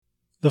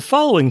The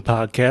following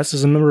podcast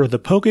is a member of the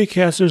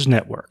Pokecasters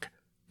Network.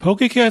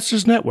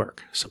 Pokecasters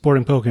Network,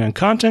 supporting Pokemon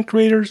content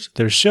creators,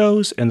 their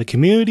shows, and the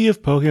community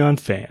of Pokemon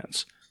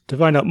fans. To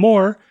find out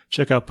more,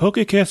 check out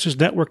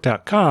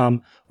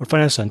PokecastersNetwork.com or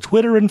find us on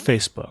Twitter and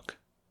Facebook.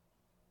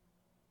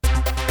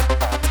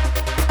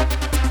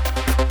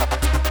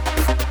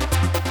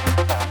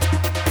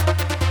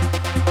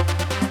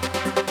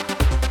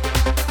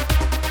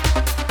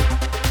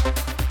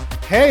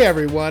 Hey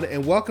everyone,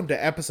 and welcome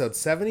to episode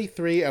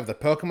 73 of the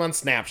Pokemon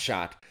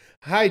Snapshot.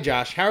 Hi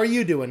Josh, how are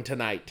you doing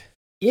tonight?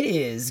 It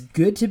is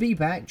good to be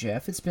back,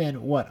 Jeff. It's been,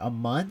 a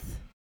month?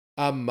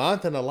 A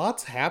month, and a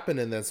lot's happened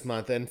in this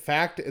month. In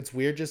fact, it's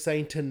weird just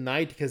saying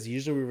tonight because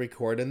usually we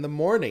record in the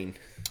morning.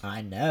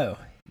 I know.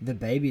 The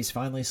baby's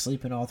finally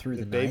sleeping all through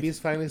the night. The baby's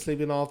finally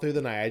sleeping all through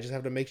the night. I just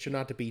have to make sure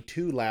not to be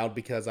too loud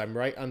because I'm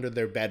right under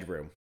their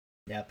bedroom.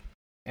 Yep.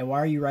 And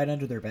why are you right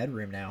under their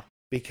bedroom now?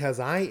 Because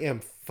I am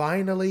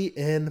finally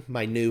in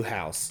my new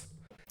house.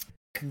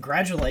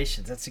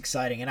 Congratulations, that's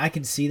exciting. And I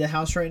can see the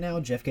house right now.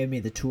 Jeff gave me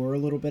the tour a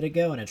little bit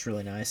ago, and it's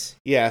really nice.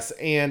 Yes,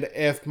 and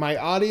if my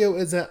audio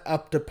isn't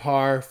up to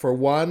par, for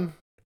one,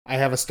 I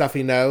have a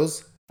stuffy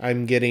nose.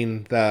 I'm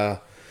getting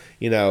the,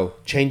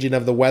 changing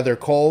of the weather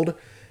cold.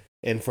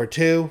 And for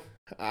two,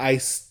 I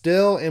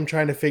still am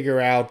trying to figure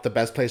out the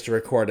best place to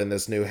record in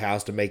this new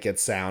house to make it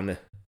sound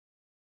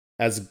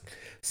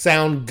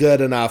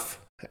good enough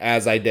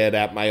as I did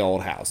at my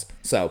old house.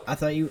 So I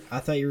thought you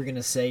were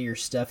gonna say you're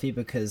stuffy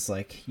because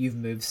you've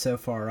moved so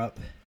far up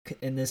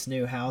in this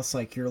new house,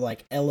 you're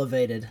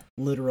elevated,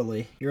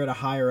 literally. You're at a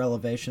higher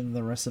elevation than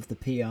the rest of the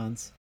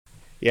peons.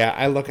 Yeah,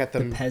 I look at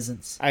them. The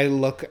peasants. I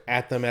look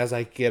at them as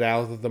I get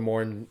out of the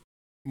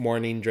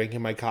morning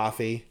drinking my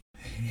coffee.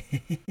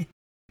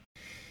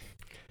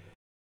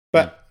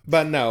 But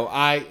no,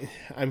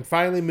 I'm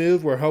finally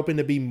moved. We're hoping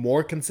to be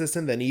more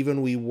consistent than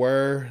even we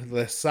were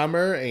this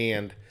summer,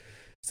 and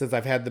since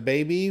I've had the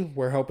baby,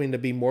 we're hoping to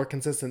be more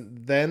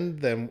consistent than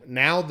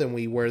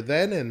we were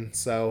then. And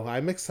so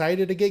I'm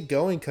excited to get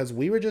going because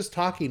we were just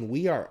talking.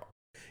 We are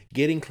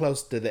getting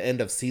close to the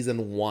end of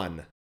season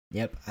 1.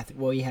 Yep.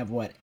 You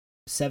have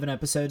 7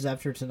 episodes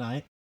after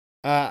tonight?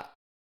 I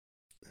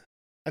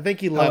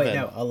think 11.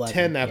 11.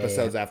 10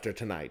 episodes after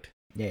tonight.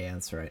 Yeah,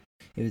 that's right.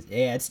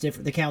 It's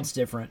different. The count's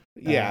different.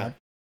 Yeah.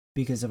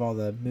 Because of all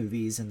the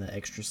movies and the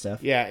extra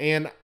stuff. Yeah,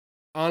 and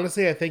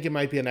honestly, I think it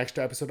might be an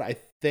extra episode. I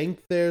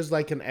think there's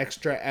an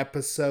extra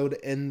episode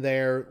in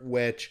there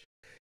which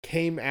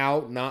came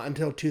out not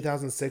until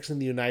 2006 in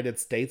the United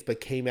States, but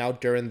came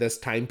out during this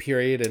time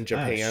period in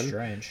Japan. Oh,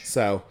 strange.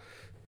 So,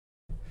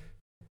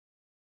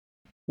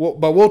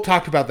 we'll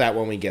talk about that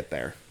when we get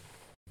there.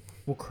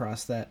 We'll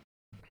cross that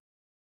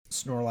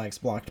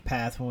Snorlax blocked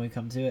path when we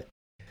come to it.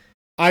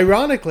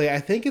 Ironically, I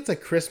think it's a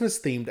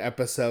Christmas-themed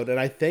episode, and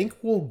I think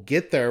we'll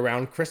get there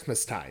around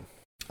Christmas time.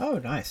 Oh,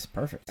 nice.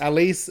 Perfect. At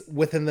least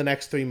within the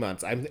next 3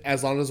 months,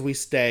 as long as we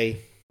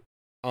stay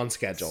on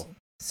schedule.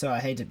 So I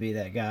hate to be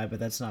that guy, but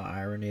that's not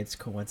irony, it's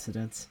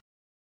coincidence.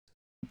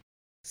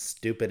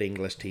 Stupid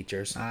English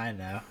teachers. I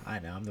know,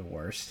 I'm the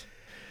worst.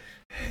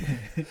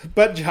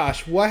 But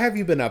Josh, what have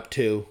you been up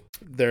to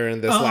during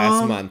this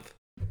last month?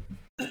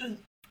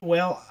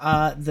 Well,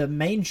 the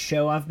main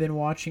show I've been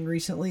watching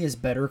recently is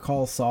Better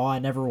Call Saul. I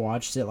never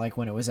watched it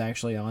when it was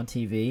actually on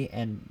TV,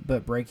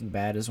 but Breaking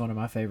Bad is one of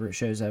my favorite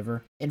shows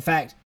ever. In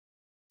fact,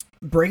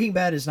 Breaking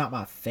Bad is not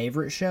my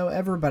favorite show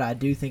ever, but I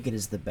do think it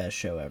is the best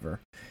show ever.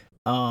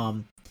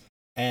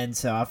 And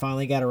so I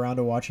finally got around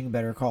to watching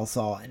Better Call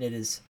Saul, and it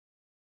is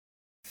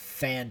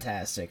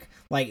fantastic.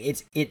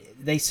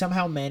 They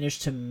somehow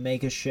managed to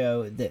make a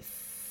show that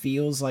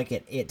feels like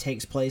it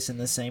takes place in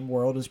the same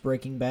world as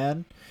Breaking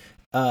Bad.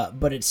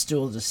 But it's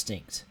still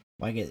distinct.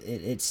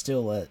 It's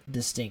still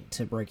distinct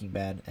to Breaking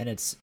Bad, and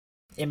it's,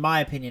 in my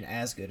opinion,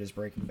 as good as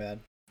Breaking Bad.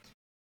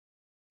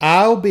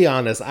 I'll be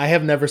honest, I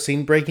have never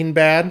seen Breaking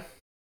Bad.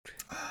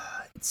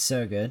 It's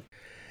so good.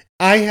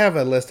 I have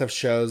a list of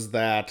shows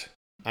that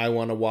I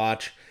want to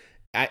watch.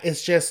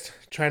 It's just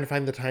trying to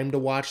find the time to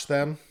watch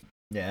them.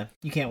 Yeah,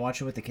 you can't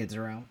watch it with the kids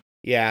around.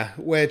 Yeah,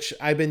 which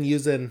I've been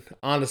using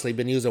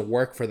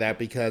work for that,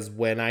 because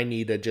when I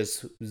need to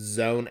just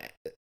zone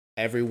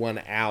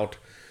everyone out,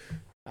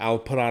 I'll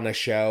put on a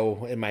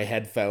show in my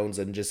headphones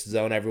and just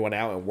zone everyone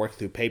out and work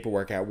through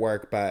paperwork at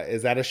work. But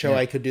is that a show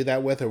I could do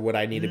that with, or would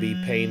I need to be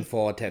paying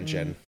full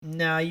attention?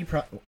 No, you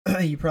probably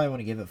want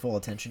to give it full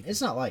attention.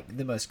 It's not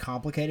the most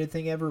complicated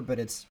thing ever,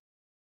 but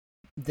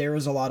there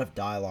is a lot of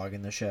dialogue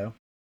in the show.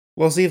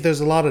 Well, see, if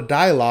there's a lot of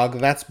dialogue,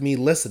 that's me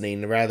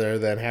listening rather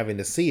than having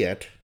to see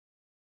it.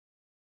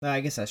 I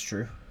guess that's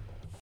true.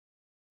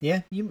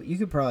 Yeah, you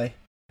could probably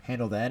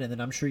handle that, and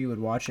then I'm sure you would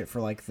watch it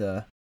for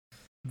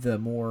the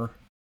more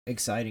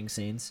exciting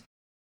scenes.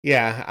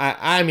 Yeah,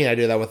 I mean, I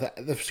do that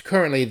with...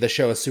 Currently, the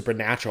show is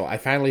Supernatural. I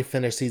finally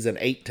finished season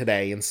 8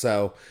 today, and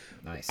so...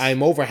 Nice.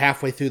 I'm over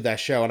halfway through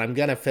that show, and I'm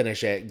going to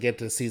finish it, get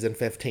to season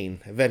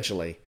 15,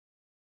 eventually.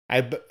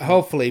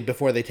 Hopefully,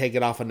 before they take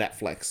it off of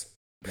Netflix.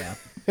 Yeah.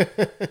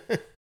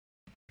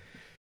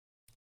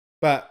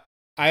 But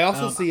I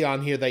also see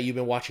on here that you've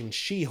been watching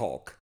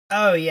She-Hulk.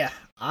 Oh yeah,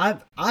 I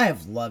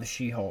have loved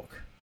She-Hulk.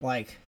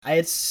 Like,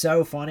 it's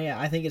so funny.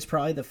 I think it's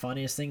probably the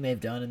funniest thing they've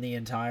done in the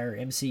entire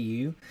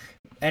MCU.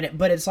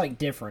 But it's like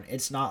different.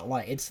 It's not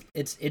like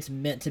it's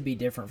meant to be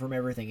different from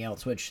everything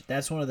else, which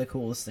that's one of the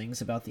coolest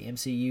things about the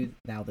MCU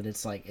now that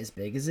it's like as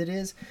big as it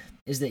is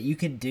that you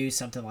can do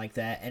something like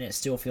that and it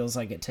still feels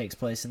like it takes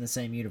place in the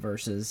same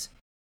universe as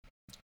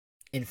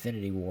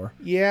Infinity War.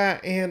 Yeah,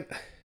 and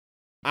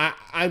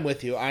I'm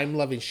with you. I'm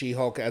loving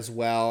She-Hulk as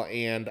well,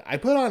 and I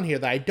put on here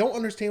that I don't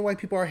understand why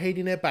people are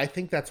hating it, but I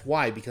think that's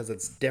why, because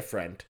it's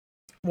different.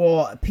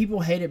 Well,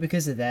 people hate it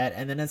because of that,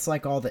 and then it's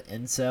like all the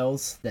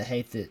incels that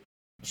hate that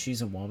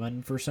she's a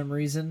woman for some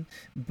reason.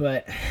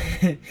 But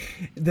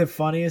the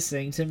funniest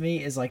thing to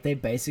me is like they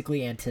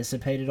basically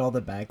anticipated all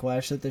the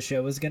backlash that the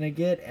show was gonna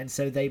get, and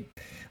so they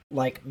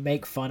like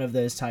make fun of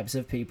those types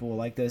of people,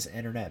 like those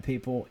internet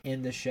people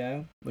in the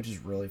show, which is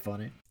really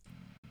funny.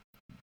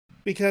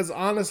 Because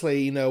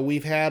honestly,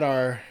 we've had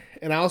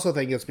and I also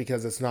think it's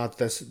because it's not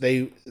there's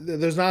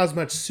not as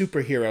much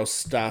superhero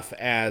stuff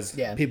as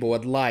people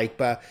would like.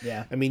 But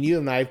yeah, I mean, you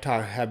and I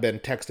have been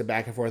texting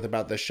back and forth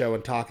about the show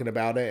and talking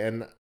about it,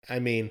 and I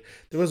mean,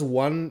 there was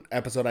one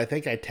episode, I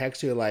think I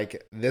texted you,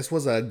 like, this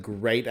was a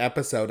great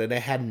episode, and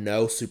it had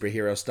no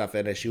superhero stuff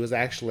in it. She was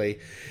actually,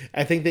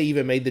 I think they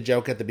even made the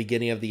joke at the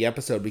beginning of the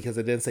episode, because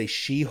it didn't say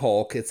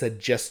She-Hulk, it said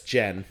just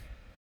Jen.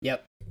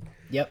 Yep.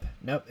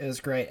 Nope, it was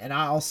great. And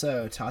I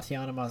also,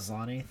 Tatiana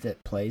Maslany,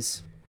 that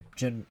plays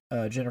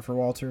Jennifer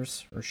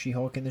Walters, or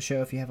She-Hulk in the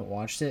show, if you haven't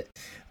watched it,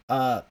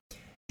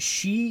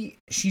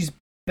 she's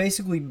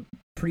basically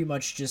pretty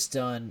much just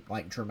done,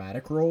 like,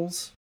 dramatic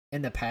roles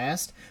in the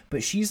past,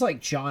 but she's like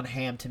John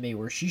Hamm to me,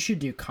 where she should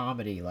do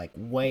comedy like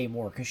way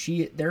more, because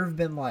there have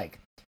been like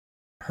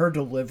her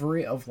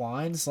delivery of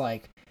lines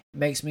like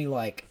makes me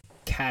like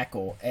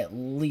cackle at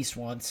least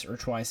once or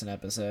twice an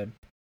episode.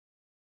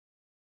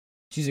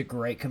 She's a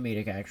great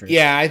comedic actress.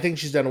 Yeah, I think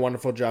she's done a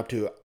wonderful job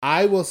too.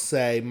 I will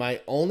say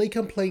my only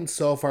complaint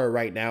so far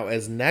right now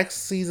is next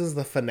season's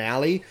the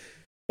finale,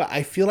 but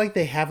I feel like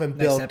they haven't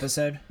built next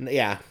episode.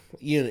 Yeah,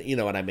 you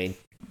know what I mean.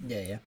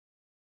 Yeah.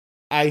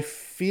 I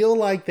feel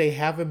like they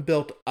haven't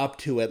built up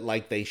to it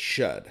like they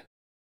should.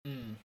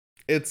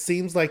 It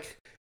seems like,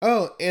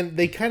 and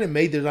they kind of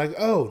made it like,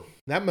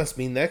 that must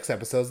mean next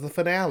episode's the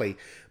finale.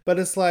 But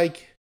it's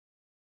like,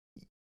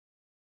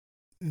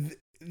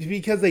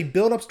 because they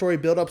build up story,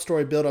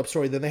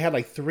 then they had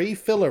like 3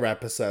 filler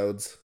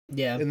episodes.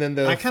 Yeah. And then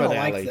the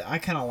finale. I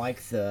kind of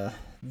like the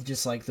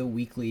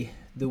weekly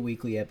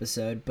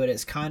episode, but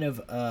it's kind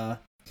of,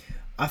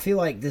 I feel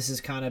like this has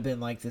kind of been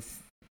like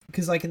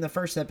because like in the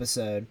first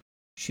episode,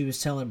 she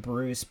was telling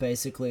Bruce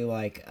basically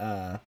like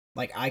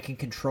I can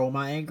control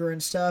my anger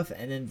and stuff,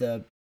 and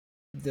then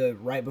the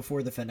right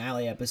before the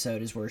finale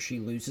episode is where she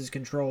loses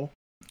control.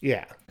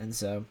 Yeah. And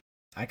so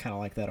I kind of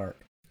like that arc,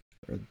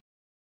 or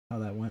how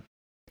that went.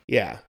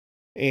 Yeah.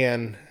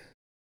 And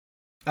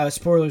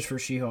spoilers for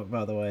She-Hulk,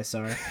 by the way,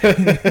 sorry.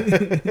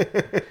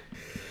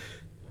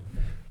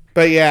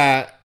 But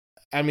yeah,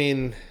 I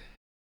mean,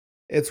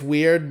 it's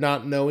weird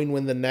not knowing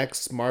when the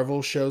next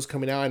Marvel show's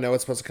coming out. I know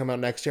it's supposed to come out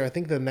next year. I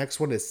think the next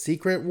one is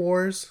Secret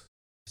Wars,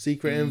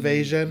 Secret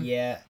Invasion.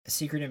 Yeah,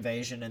 Secret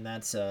Invasion, and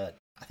that's I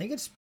think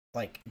it's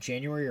like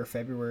January or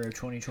February of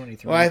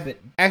 2023. Well, I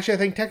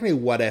think technically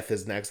What If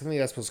is next. I think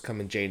that's supposed to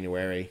come in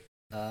January.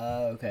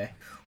 Okay.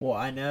 Well,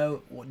 I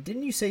know.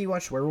 Didn't you say you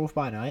watched Werewolf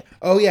by Night?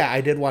 Oh yeah,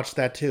 I did watch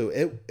that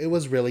too. It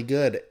was really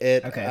good.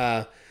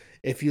 Okay.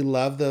 If you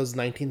love those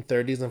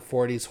 1930s and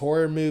 40s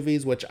horror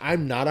movies, which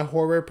I'm not a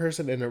horror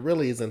person, and it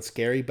really isn't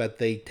scary, but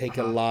they take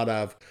a lot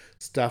of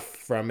stuff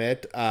from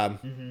it.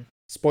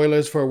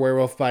 Spoilers for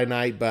Werewolf by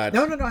Night, but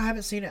no, I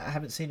haven't seen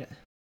it.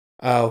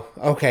 Oh,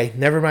 okay.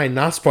 Never mind.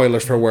 Not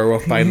spoilers for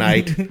Werewolf by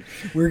Night.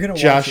 We're gonna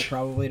watch it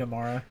probably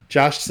tomorrow.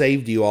 Josh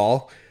saved you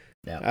all.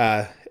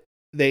 Yeah.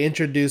 They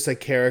introduce a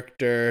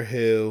character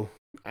who,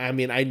 I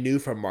mean, I knew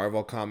from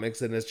Marvel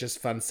Comics, and it's just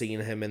fun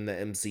seeing him in the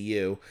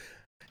MCU.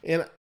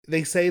 And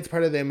they say it's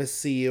part of the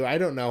MCU. I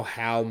don't know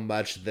how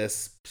much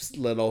this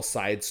little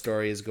side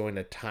story is going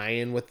to tie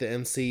in with the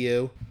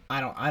MCU. I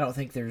don't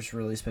think there's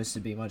really supposed to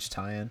be much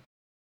tie-in.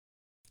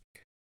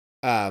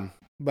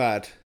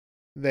 But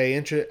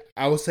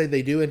I will say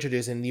they do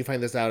introduce, and you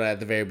find this out at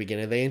the very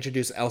beginning, they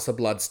introduce Elsa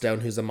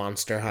Bloodstone, who's a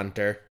monster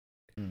hunter.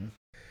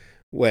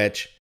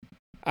 Which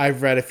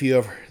I've read a few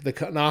of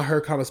not her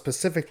comics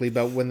specifically,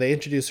 but when they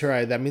introduce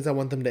her, that means I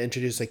want them to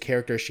introduce a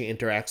character she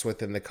interacts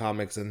with in the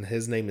comics, and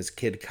his name is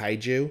Kid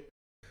Kaiju.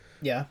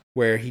 Yeah.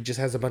 Where he just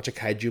has a bunch of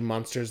kaiju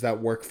monsters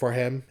that work for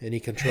him, and he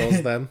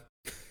controls them.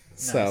 Nice.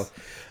 So,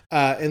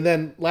 and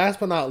then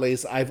last but not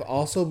least,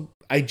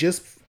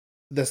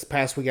 this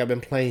past week I've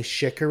been playing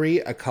Chicory,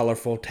 A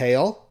Colorful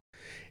Tale,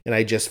 and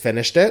I just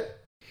finished it.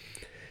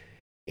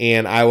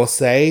 And I will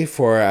say,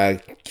 for a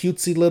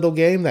cutesy little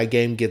game, that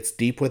game gets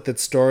deep with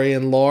its story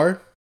and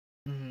lore.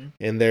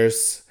 And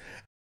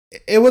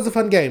it was a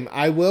fun game.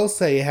 I will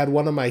say it had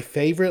one of my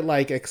favorite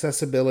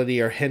accessibility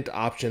or hint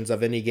options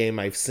of any game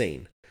I've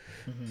seen.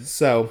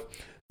 So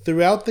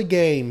throughout the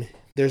game,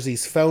 there's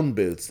these phone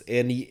booths,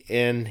 and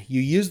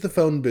you use the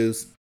phone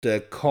booths to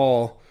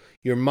call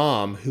your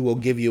mom, who will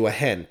give you a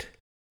hint.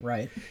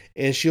 Right.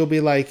 And she'll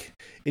be like,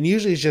 and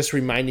usually it's just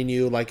reminding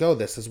you, like, oh,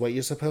 this is what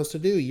you're supposed to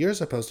do. You're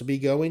supposed to be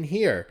going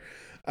here.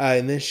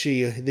 And then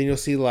you'll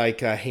see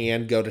like a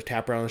hand go to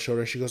tap her on the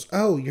shoulder. She goes,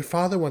 oh, your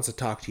father wants to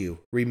talk to you.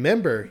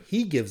 Remember,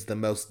 he gives the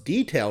most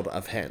detailed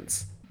of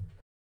hints.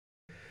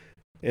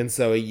 And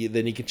so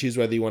then you can choose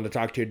whether you want to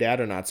talk to your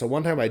dad or not. So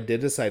one time I did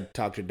decide to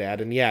talk to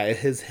dad, and yeah,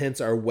 his hints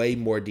are way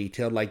more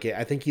detailed. Like,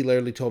 I think he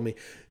literally told me,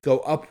 go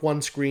up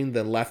one screen,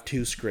 then left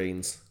two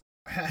screens.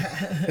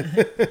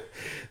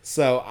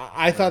 So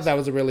I thought that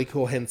was a really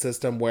cool hint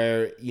system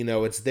where,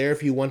 it's there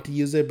if you want to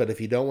use it, but if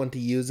you don't want to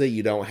use it,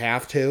 you don't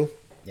have to.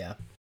 Yeah,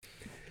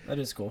 that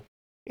is cool.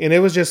 And it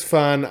was just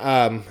fun.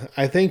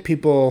 I think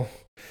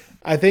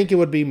it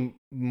would be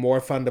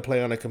more fun to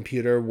play on a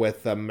computer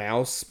with a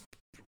mouse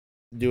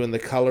doing the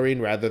coloring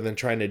rather than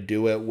trying to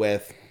do it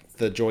with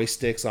the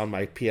joysticks on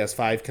my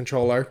PS5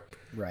 controller.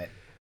 Right.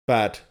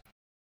 But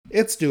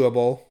it's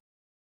doable.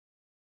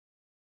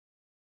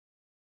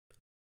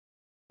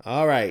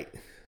 All right.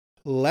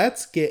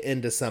 Let's get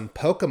into some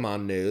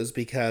Pokemon news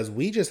because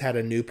we just had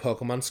a new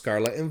Pokemon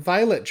Scarlet and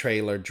Violet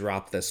trailer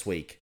drop this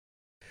week.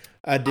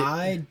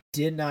 I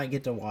did not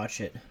get to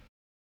watch it.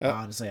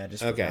 Honestly, I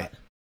just forgot.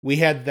 We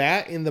had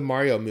that in the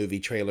Mario movie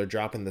trailer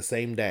dropping the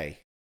same day.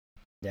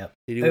 Yep.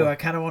 I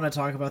kind of want to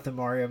talk about the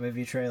Mario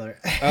movie trailer.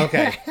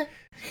 Okay.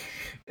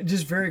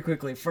 Just very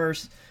quickly.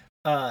 First,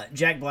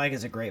 Jack Black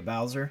is a great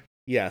Bowser.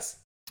 Yes.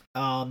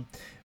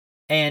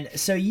 And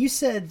so you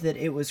said that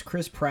it was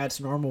Chris Pratt's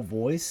normal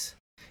voice,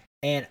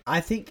 and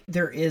I think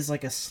there is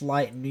like a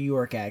slight New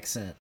York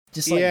accent.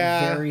 Just like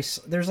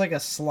there's like a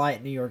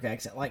slight New York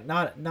accent, like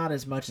not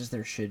as much as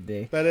there should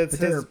be. But it's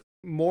his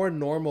more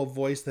normal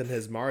voice than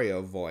his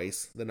Mario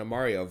voice, than a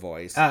Mario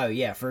voice. Oh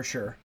yeah, for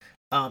sure.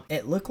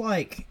 It looked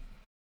like,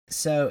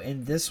 so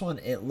in this one,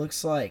 it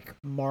looks like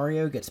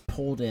Mario gets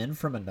pulled in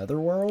from another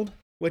world.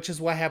 Which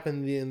is what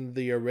happened in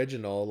the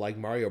original, like,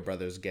 Mario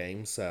Brothers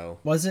game, so.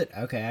 Was it?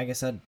 Okay, I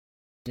guess I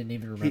didn't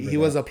even remember He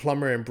was a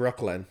plumber in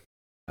Brooklyn.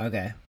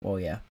 Okay, well,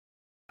 yeah.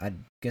 I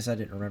guess I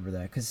didn't remember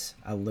that, because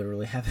I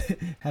literally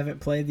haven't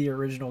played the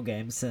original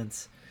game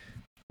since.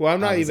 Well, I'm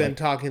not even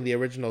talking the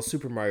original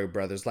Super Mario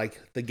Brothers, like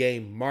the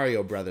game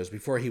Mario Brothers,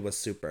 before he was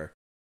Super.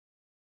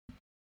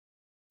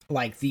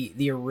 Like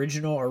the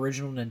original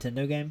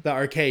Nintendo game? The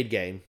arcade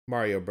game,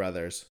 Mario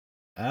Brothers.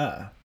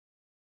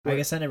 I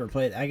guess I never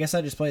played. I guess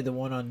I just played the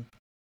one on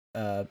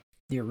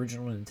the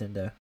original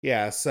Nintendo.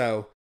 Yeah,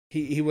 so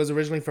he was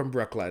originally from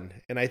Brooklyn,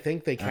 and I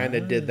think they kind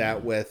of did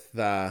that with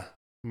the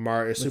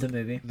the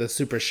movie, the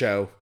Super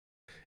Show,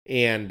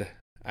 and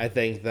I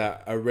think the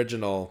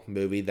original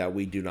movie that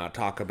we do not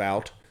talk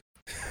about.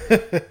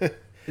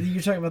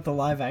 You're talking about the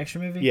live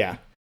action movie? Yeah.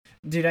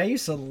 Dude, I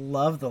used to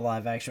love the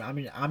live action. I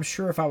mean, I'm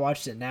sure if I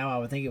watched it now, I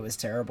would think it was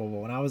terrible, but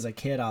when I was a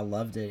kid, I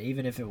loved it,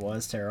 even if it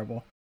was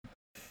terrible.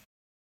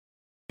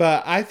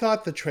 But I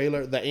thought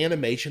the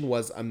animation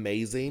was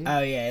amazing.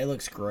 Oh yeah, it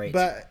looks great.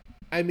 But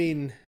I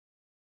mean,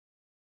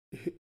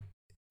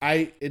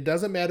 it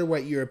doesn't matter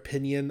what your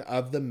opinion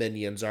of the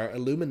Minions are.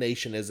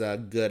 Illumination is a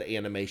good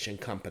animation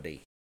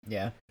company.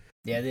 Yeah.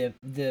 Yeah,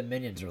 the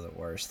Minions are the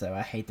worst, though.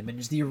 I hate the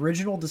Minions. The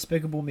original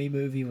Despicable Me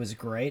movie was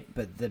great,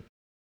 but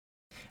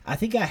I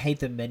think I hate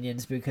the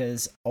Minions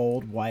because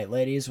old white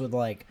ladies would,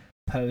 like,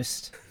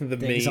 post the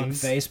things memes on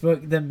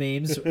Facebook, the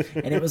memes,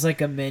 and it was, like,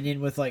 a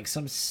Minion with, like,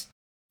 some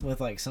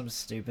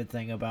stupid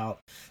thing about,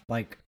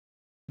 like,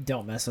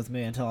 don't mess with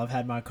me until I've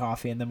had my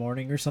coffee in the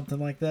morning or something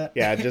like that.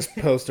 Yeah, just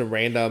post a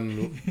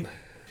random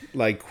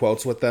like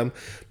quotes with them.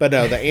 But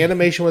no, the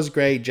animation was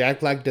great.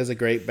 Jack Black does a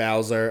great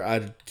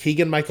Bowser.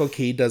 Keegan-Michael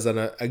Key does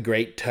a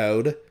great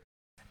Toad.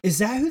 Is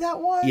that who that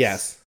was?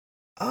 Yes.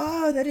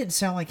 Oh, that didn't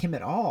sound like him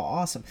at all.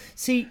 Awesome.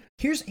 See,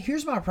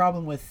 here's my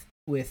problem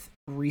with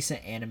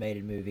recent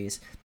animated movies.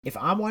 If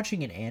I'm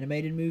watching an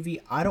animated movie,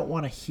 I don't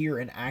want to hear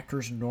an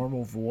actor's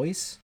normal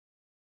voice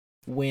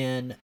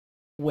when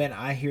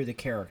I hear the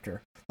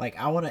character. Like,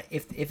 I want to,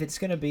 if it's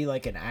going to be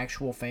like an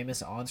actual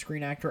famous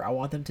on-screen actor, I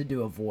want them to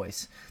do a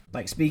voice.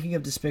 Like, speaking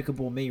of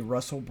Despicable Me,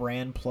 Russell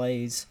Brand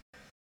plays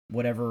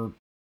whatever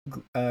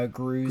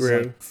Gru's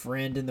like,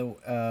 friend in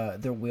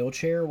the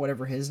wheelchair,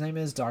 whatever his name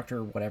is,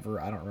 Dr.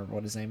 whatever, I don't remember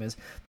what his name is,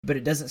 but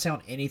it doesn't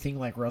sound anything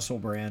like Russell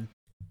Brand.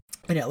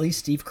 And at least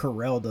Steve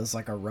Carell does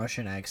like a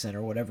Russian accent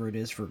or whatever it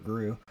is for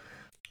Gru.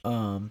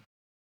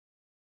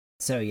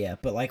 So yeah,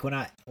 but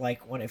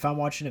if I'm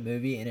watching a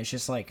movie and it's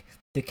just like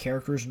the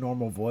character's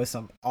normal voice,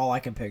 all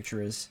I can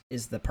picture is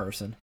the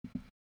person.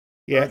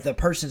 Yeah, or the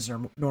person's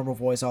normal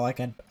voice. All I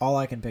can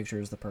picture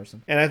is the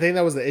person. And I think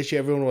that was the issue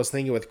everyone was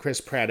thinking with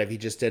Chris Pratt if he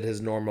just did his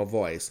normal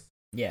voice.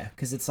 Yeah,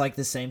 because it's like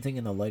the same thing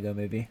in the Lego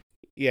Movie.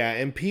 Yeah,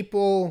 and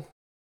people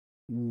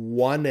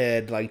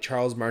wanted like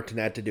Charles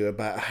Martinet to do it,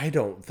 but I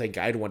don't think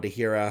I'd want to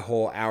hear a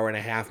whole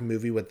hour-and-a-half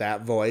movie with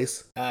that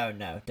voice. Oh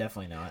no,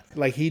 definitely not.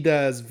 Like, he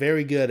does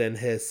very good in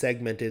his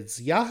segment.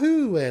 It's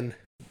Yahoo and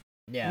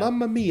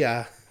Mamma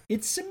Mia.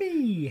 It's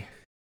me.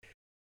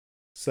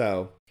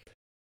 So,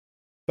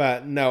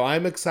 But no,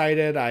 I'm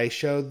excited. I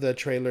showed the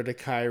trailer to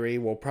Kyrie.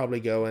 We'll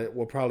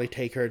probably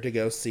take her to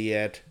go see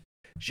it.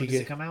 When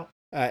does it come out?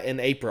 In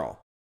April.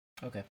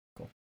 Okay,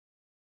 cool.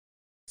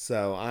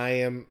 So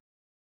I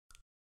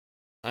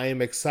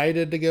am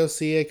excited to go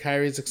see it.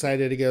 Kyrie's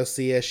excited to go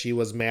see it. She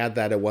was mad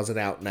that it wasn't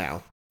out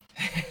now.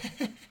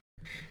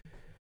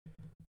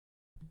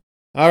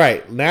 All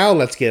right, now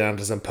let's get on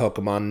to some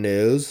Pokemon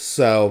news.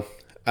 So,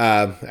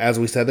 as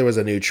we said, there was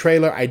a new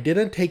trailer. I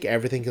didn't take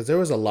everything because there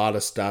was a lot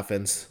of stuff,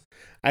 and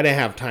I didn't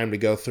have time to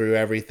go through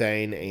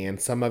everything,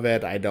 and some of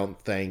it I don't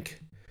think...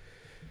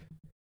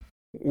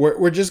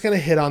 We're just going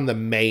to hit on the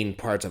main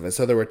parts of it.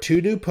 So there were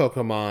 2 new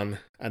Pokemon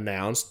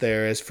announced.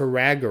 There is they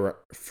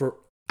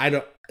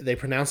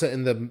pronounce it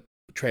in the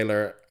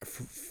trailer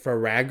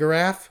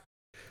Farigiraf,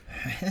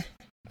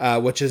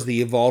 which is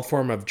the evolved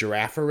form of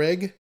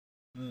Girafarig.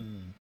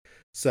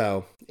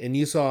 So, and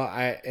you saw,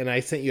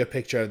 I sent you a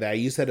picture of that.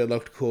 You said it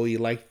looked cool. You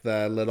liked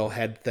the little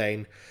head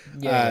thing.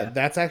 Yeah.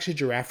 That's actually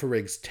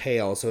Girafarig's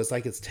tail. So it's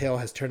like its tail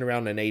has turned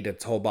around and ate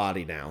its whole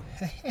body now.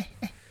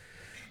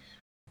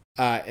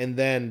 And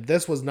then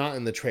this was not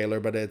in the trailer,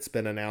 but it's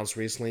been announced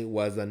recently.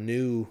 Was a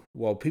new,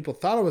 well, people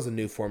thought it was a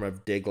new form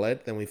of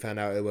Diglett. Then we found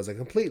out it was a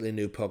completely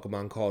new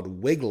Pokemon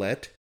called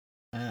Wiglet.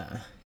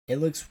 It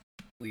looks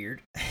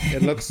weird.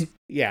 It looks,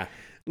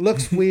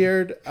 looks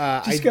weird.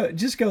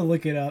 Just go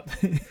look it up.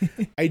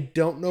 I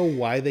don't know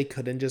why they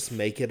couldn't just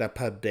make it a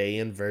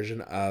Paldean version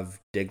of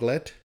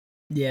Diglett.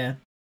 Yeah.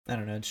 I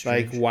don't know. It's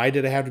strange. Like, why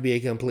did it have to be a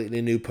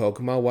completely new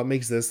Pokemon? What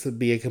makes this to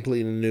be a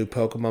completely new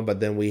Pokemon, but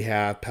then we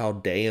have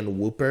Paldean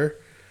Wooper?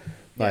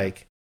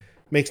 Like,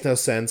 makes no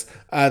sense.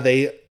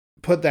 They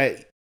put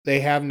that, they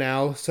have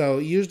now, so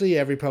usually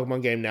every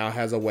Pokemon game now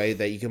has a way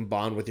that you can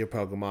bond with your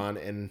Pokemon.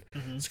 In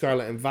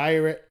Scarlet and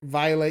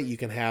Violet, you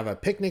can have a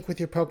picnic with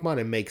your Pokemon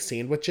and make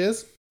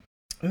sandwiches.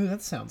 Ooh,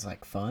 that sounds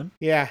like fun.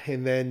 Yeah,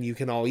 and then you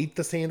can all eat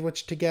the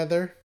sandwich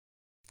together.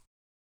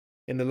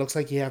 And it looks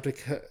like you have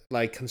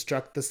to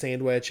construct the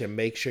sandwich and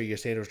make sure your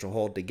sandwich will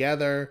hold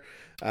together.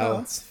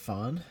 That's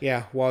fun.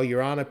 Yeah, while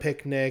you're on a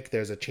picnic,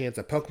 there's a chance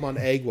a Pokemon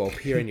egg will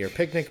appear in your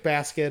picnic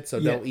basket, so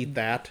don't eat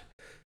that.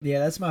 Yeah,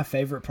 that's my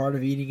favorite part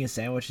of eating a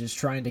sandwich is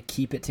trying to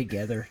keep it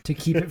together, to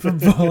keep it from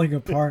falling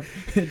apart.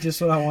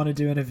 Just what I want to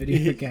do in a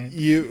video game.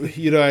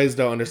 You guys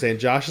don't understand.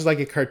 Josh is like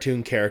a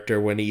cartoon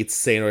character when he eats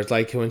sandwich.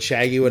 Like when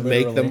Shaggy would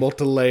make the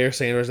multi-layer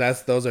sandwich,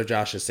 those are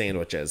Josh's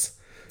sandwiches.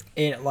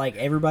 And like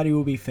everybody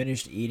will be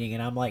finished eating,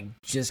 and I'm like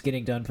just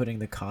getting done putting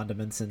the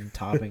condiments and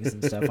toppings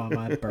and stuff on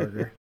my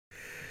burger.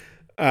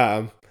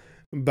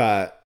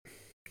 But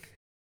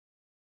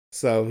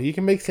so you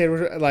can make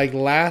sandwiches. Like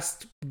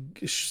last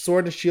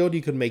Sword and Shield,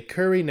 you could make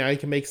curry. Now you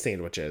can make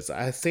sandwiches.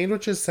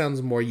 Sandwiches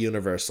sounds more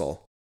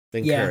universal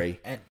than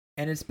curry.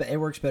 And it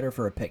works better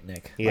for a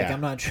picnic. Yeah. Like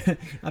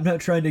I'm not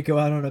trying to go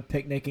out on a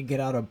picnic and get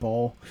out a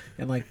bowl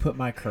and like put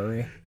my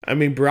curry. I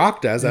mean,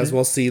 Brock does, as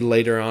we'll see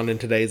later on in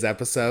today's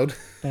episode.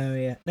 Oh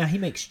yeah. Now he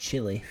makes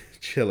chili.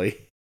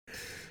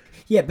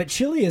 Yeah, but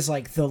chili is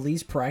like the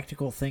least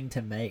practical thing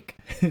to make.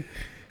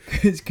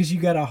 Because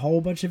you got a whole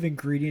bunch of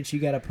ingredients you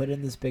got to put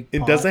in this big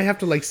pot. It doesn't have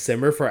to like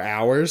simmer for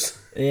hours.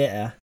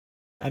 Yeah.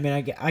 I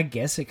mean, I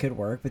guess it could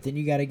work, but then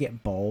you got to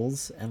get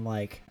bowls and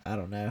like, I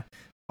don't know.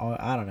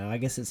 I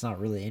guess it's not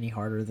really any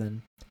harder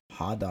than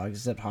hot dogs,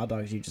 except hot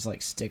dogs you just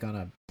like stick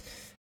on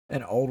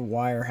an old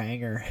wire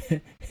hanger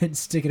and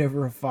stick it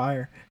over a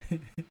fire.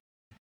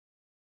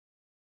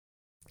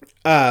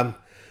 The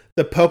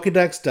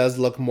Pokédex does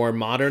look more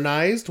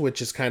modernized,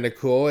 which is kind of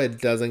cool. It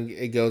goes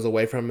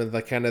away from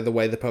the kind of the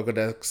way the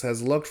Pokédex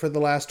has looked for the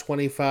last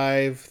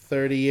 25,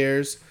 30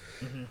 years.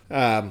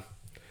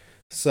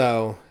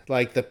 So,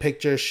 like, the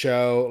pictures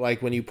show,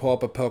 like, when you pull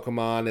up a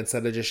Pokemon,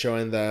 instead of just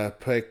showing the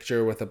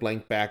picture with a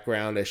blank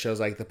background, it shows,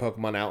 like, the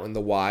Pokemon out in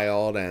the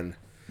wild, and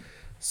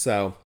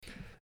so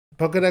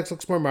Pokédex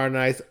looks more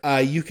modernized.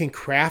 You can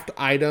craft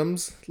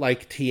items,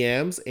 like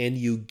TMs, and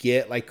you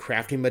get, like,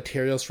 crafting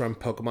materials from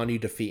Pokemon you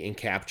defeat and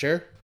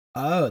capture.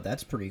 Oh,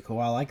 that's pretty cool.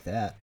 I like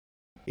that.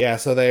 Yeah,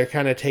 so they're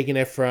kind of taking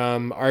it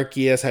from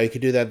Arceus, how you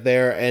could do that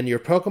there, and your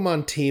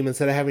Pokemon team,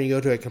 instead of having to go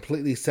to a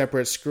completely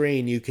separate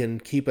screen, you can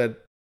keep a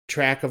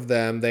track of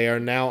them. They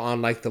are now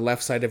on like the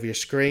left side of your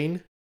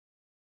screen,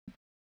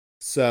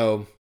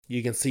 so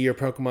you can see your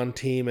Pokemon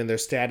team and their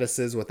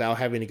statuses without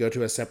having to go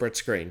to a separate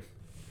screen.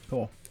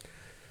 Cool.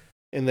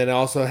 And then it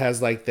also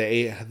has like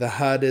the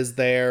HUD is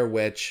there,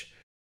 which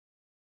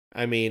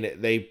I mean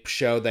they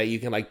show that you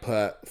can like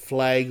put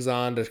flags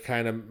on to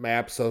kind of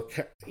map, so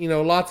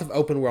lots of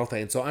open world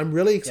things. So I'm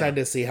really excited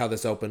to see how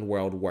this open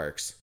world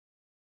works.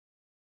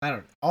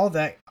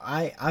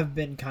 I've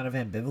been kind of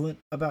ambivalent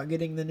about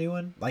getting the new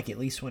one, like at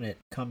least when it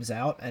comes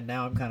out, and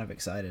now I'm kind of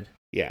excited.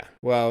 Yeah,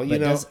 well,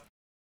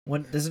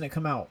 when doesn't it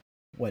come out?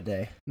 What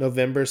day?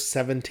 November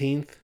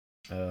 17th.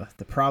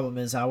 The problem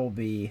is I will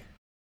be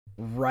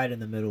right in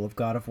the middle of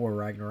God of War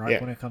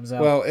Ragnarok when it comes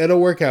out. Well, it'll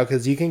work out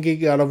because you can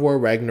get God of War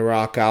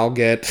Ragnarok. I'll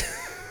get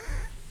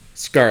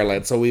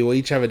Scarlet, so we will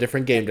each have a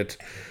different game to.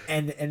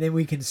 And then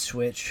we can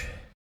switch.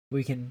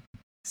 We can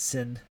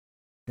send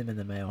them in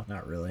the mail.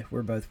 Not really.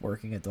 We're both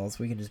working adults.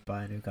 We can just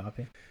buy a new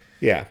copy.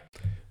 Yeah.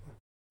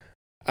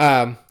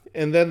 And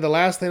then the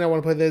last thing I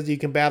want to put is you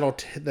can battle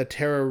the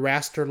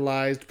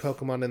terrestrialized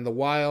Pokemon in the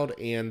wild,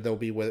 and they'll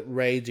be with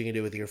raids you can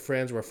do with your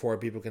friends where 4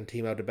 people can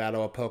team up to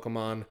battle a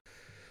Pokemon.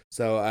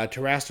 So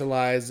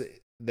terrestrialized,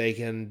 they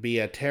can be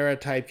a Terra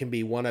type, can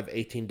be one of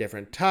 18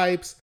 different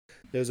types.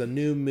 There's a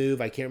new move,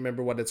 I can't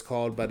remember what it's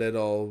called, but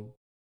it'll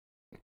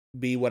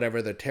be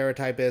whatever the Terra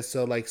type is.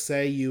 So like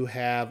say you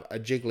have a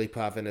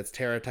Jigglypuff and its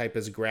Terra type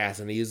is grass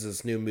and it uses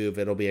this new move,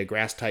 it'll be a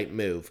grass type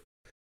move.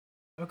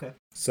 Okay.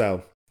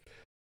 So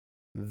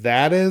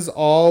that is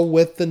all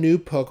with the new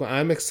Pokemon.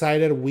 I'm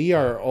excited. We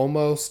are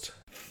almost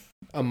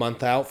a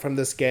month out from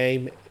this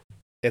game.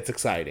 It's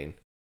exciting.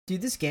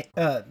 Dude,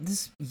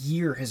 this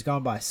year has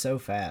gone by so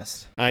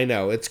fast. I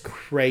know, it's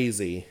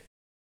crazy.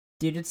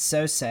 Dude, it's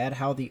so sad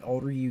how the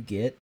older you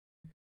get,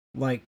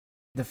 like,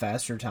 the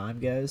faster time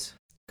goes,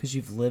 because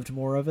you've lived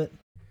more of it.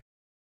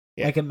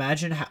 Yeah.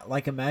 Imagine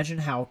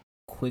how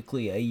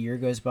quickly a year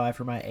goes by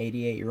for my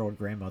 88-year-old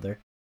grandmother.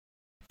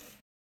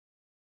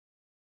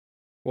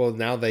 Well,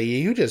 now that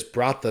you just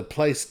brought the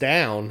place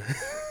down.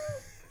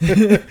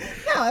 No,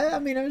 I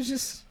mean, I was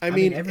just... I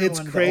mean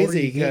it's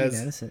crazy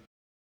because...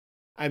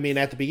 I mean,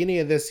 at the beginning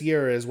of this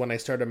year is when I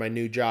started my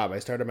new job. I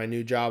started my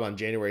new job on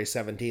January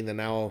 17th, and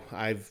now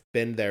I've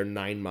been there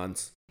 9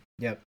 months.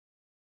 Yep.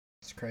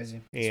 It's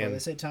crazy. That's why they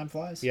say time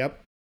flies.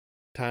 Yep.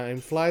 Time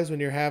flies when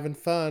you're having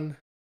fun.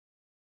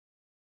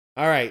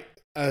 All right.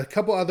 A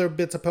couple other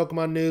bits of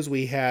Pokemon news.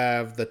 We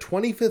have the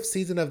 25th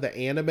season of the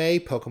anime,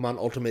 Pokemon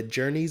Ultimate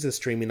Journeys, is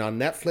streaming on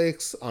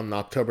Netflix on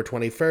October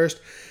 21st.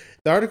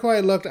 The article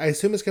I looked, I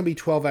assume it's going to be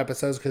 12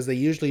 episodes because they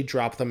usually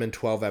drop them in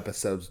 12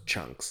 episodes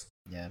chunks.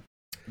 Yeah.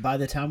 By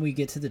the time we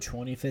get to the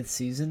 25th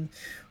season,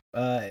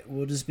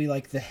 we'll just be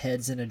like the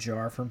heads in a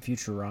jar from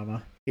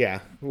Futurama.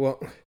 Yeah.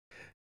 Well,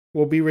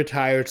 we'll be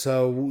retired,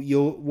 so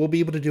we'll be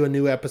able to do a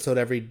new episode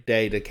every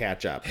day to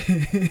catch up.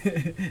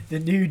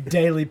 The new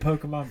daily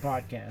Pokemon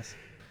podcast.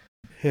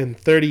 In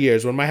 30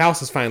 years, when my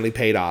house is finally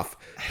paid off.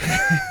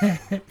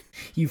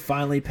 You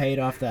finally paid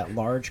off that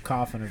large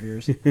coffin of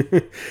yours.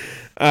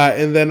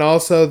 And then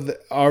also,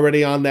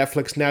 already on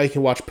Netflix now, you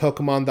can watch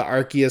Pokemon The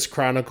Arceus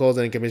Chronicles,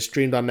 and it can be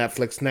streamed on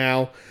Netflix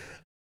now.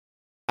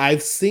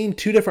 I've seen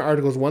 2 different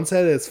articles. One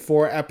said it's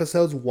 4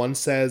 episodes. One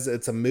says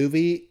it's a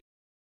movie.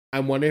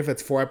 I'm wondering if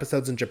it's 4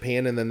 episodes in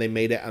Japan, and then they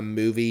made it a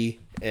movie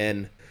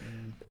in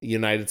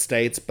United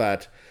States.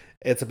 But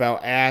it's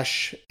about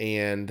Ash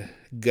and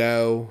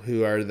Go,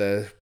 who are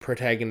the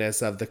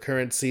protagonists of the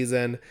current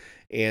season,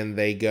 and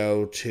they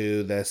go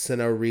to the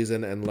Sinnoh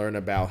region and learn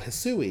about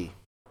Hisui.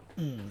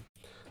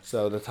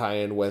 So to tie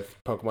in with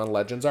Pokemon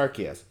Legends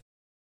Arceus.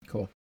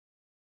 Cool.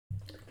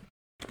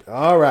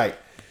 All right.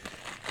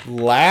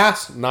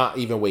 Not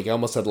even week. I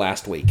almost said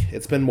last week.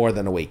 It's been more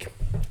than a week.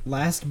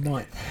 Last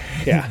month.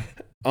 Yeah.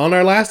 On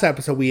our last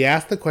episode, we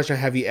asked the question,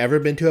 have you ever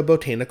been to a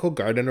botanical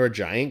garden or a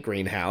giant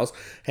greenhouse?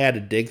 I had to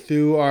dig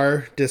through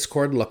our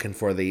Discord looking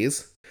for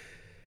these.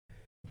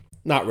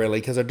 Not really,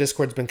 because our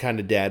Discord's been kind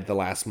of dead the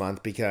last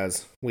month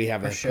because we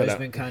haven't Our show's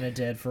been kind of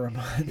dead for a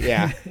month.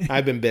 Yeah,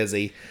 I've been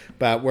busy,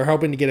 but we're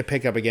hoping to get a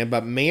pickup again.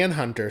 But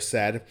Manhunter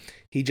said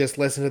he just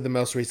listened to the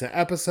most recent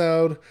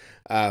episode.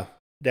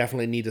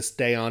 Definitely need to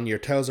stay on your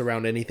toes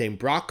around anything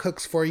Brock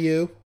cooks for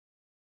you.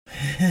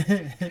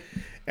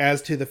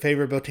 As to the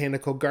favorite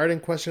botanical garden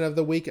question of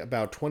the week,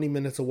 about 20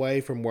 minutes away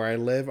from where I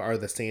live are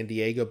the San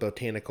Diego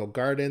Botanical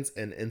Gardens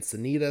and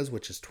Encinitas,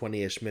 which is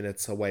 20-ish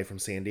minutes away from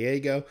San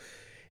Diego.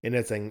 And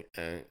it's an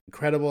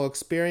incredible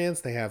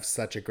experience. They have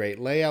such a great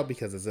layout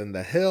because it's in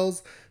the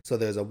hills. So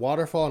there's a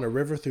waterfall and a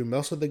river through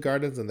most of the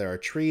gardens, and there are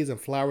trees and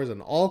flowers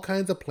and all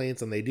kinds of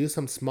plants. And they do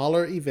some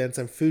smaller events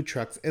and food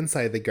trucks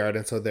inside the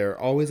garden. So there's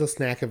always a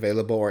snack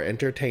available or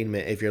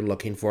entertainment if you're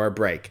looking for a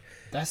break.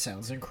 That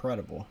sounds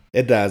incredible.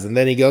 It does. And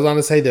then he goes on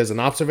to say there's an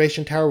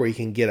observation tower where you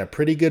can get a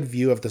pretty good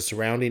view of the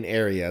surrounding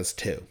areas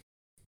too.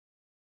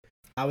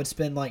 I would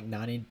spend like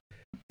 90%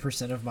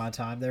 of my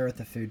time there at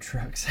the food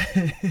trucks.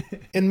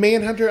 And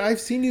Manhunter, I've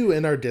seen you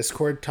in our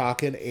Discord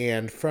talking,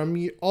 and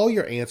from all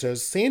your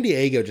answers, San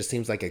Diego just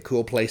seems like a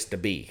cool place to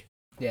be.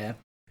 Yeah.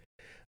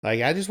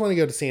 Like, I just want to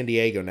go to San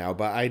Diego now,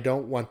 but I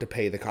don't want to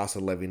pay the cost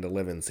of living to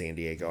live in San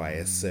Diego, I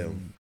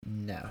assume.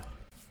 No.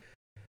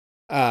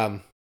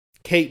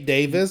 Kate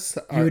Davis.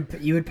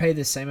 You would pay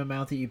the same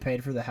amount that you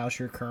paid for the house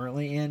you're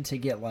currently in to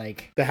get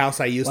like the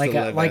house I used to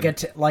live in.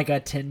 Like a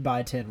 10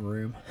 by 10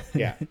 room.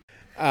 Yeah.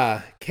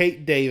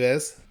 Kate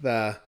Davis,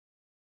 our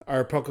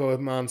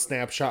Pokemon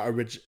Snapshot,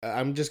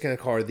 I'm just going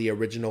to call her the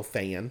original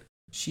fan.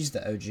 She's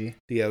the OG.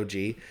 The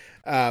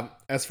OG.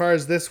 As far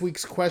as this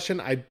week's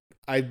question,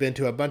 I've been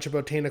to a bunch of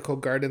botanical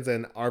gardens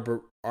and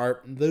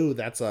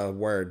that's a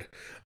word.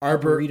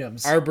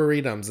 Arboretums.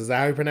 Arboretums. Is that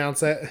how you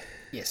pronounce it?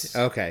 Yes.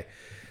 Okay.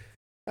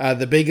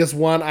 The biggest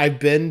one I've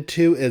been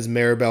to is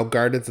Maribel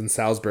Gardens in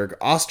Salzburg,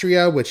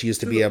 Austria, which used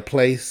to be a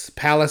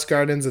Palace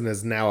Gardens, and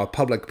is now a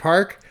public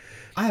park.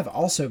 I have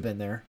also been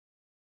there,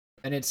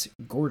 and it's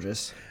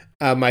gorgeous.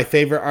 My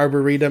favorite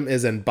arboretum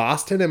is in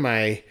Boston, and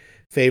my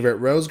Favorite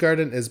rose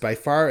garden is by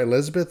far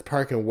Elizabeth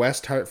Park in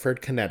West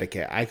Hartford,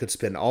 Connecticut. I could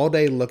spend all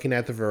day looking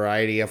at the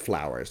variety of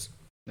flowers.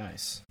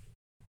 Nice.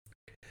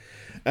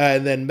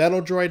 And then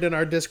Metal Droid in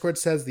our Discord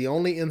says the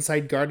only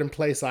inside garden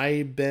place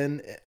I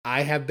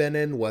have been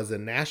in was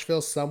in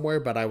Nashville somewhere,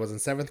 but I was in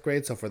 7th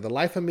grade, so for the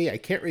life of me, I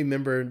can't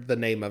remember the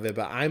name of it,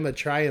 but I'm going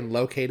to try and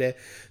locate it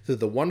through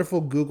the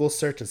wonderful Google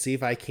search and see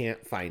if I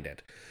can't find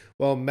it.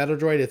 Well, Metal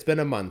Droid, it's been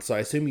a month, so I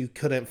assume you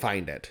couldn't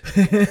find it.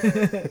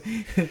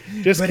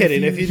 Just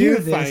kidding. If you do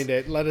find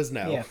it, let us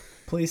know. Yeah,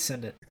 please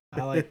send it.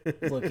 I like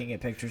looking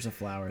at pictures of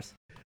flowers.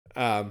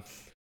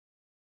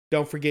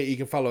 Don't forget you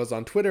can follow us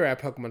on Twitter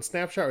at Pokemon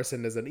Snapshot or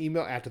send us an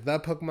email at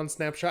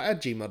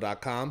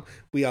thepokemonsnapshot@gmail.com.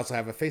 We also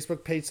have a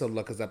Facebook page, so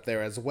look us up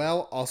there as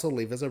well. Also,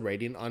 leave us a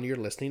rating on your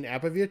listening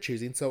app of your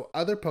choosing so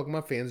other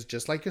Pokemon fans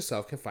just like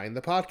yourself can find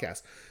the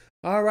podcast.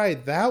 All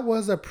right, that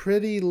was a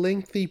pretty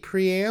lengthy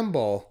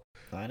preamble.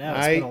 I know,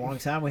 it's been a long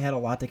time. We had a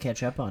lot to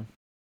catch up on.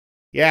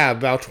 Yeah,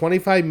 about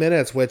 25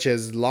 minutes, which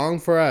is long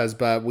for us,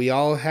 but we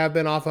all have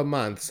been off a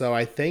month, so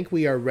I think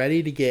we are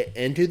ready to get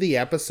into the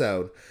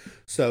episode.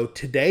 So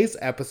today's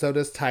episode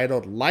is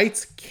titled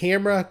Lights,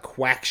 Camera,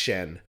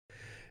 Quacktion,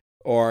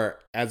 or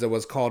as it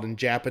was called in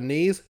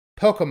Japanese,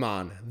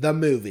 Pokemon, the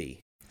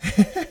movie.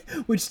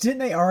 Which, didn't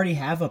they already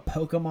have a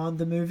Pokemon,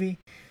 the movie?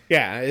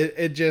 Yeah,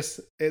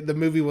 the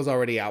movie was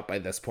already out by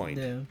this point.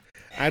 Yeah.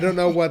 I don't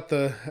know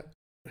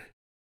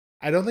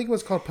I don't think it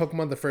was called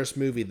Pokemon the first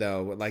movie,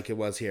 though, like it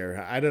was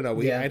here. I don't know.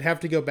 I'd have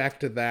to go back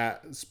to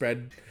that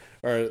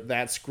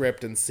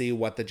script and see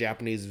what the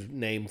Japanese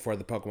name for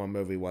the Pokemon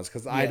movie was,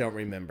 because I don't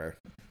remember.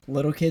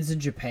 Little kids in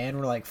Japan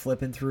were like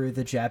flipping through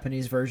the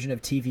Japanese version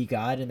of TV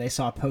Guide, and they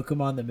saw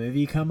Pokemon the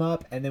movie come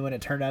up, and then when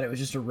it turned out it was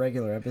just a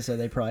regular episode,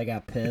 they probably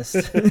got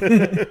pissed.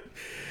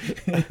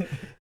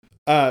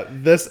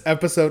 This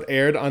episode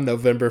aired on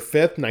November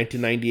 5th,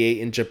 1998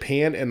 in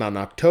Japan, and on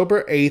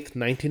October 8th,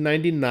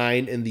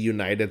 1999 in the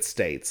United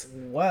States.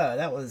 Whoa,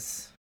 that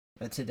was...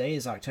 today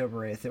is October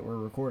 8th that we're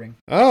recording.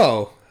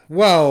 Oh,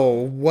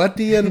 whoa, what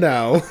do you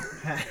know?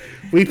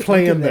 We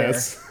planned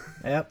this.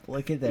 Yep,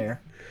 look at there.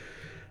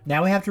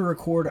 Now we have to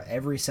record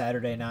every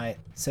Saturday night,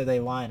 so they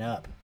line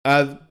up.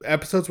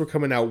 Episodes were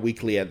coming out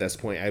weekly at this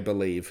point, I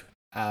believe.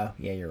 Oh,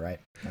 yeah, you're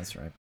right. That's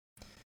right.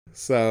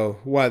 So,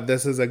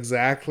 this is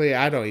exactly...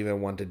 I don't even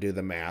want to do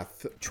the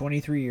math.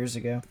 23 years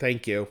ago.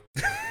 Thank you.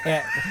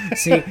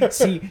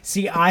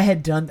 See, I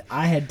had done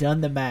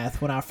the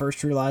math when I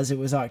first realized it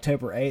was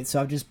October 8th,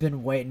 so I've just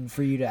been waiting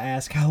for you to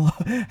ask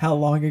how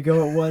long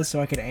ago it was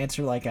so I could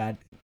answer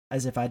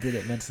as if I did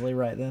it mentally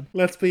right then.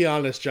 Let's be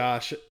honest,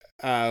 Josh.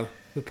 To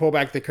pull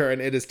back the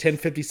curtain, it is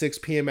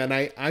 10:56 p.m. at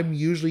night. I'm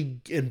usually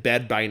in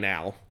bed by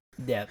now.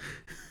 Yep,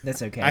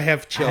 that's okay. I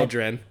have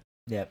children.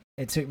 Yep,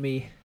 it took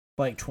me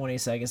like 20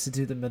 seconds to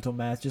do the mental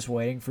math, just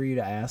waiting for you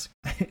to ask.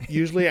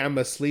 Usually I'm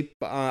asleep.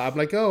 I'm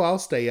like, I'll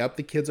stay up.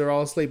 The kids are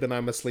all asleep, and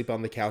I'm asleep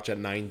on the couch at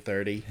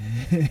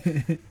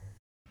 9:30.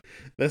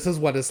 This is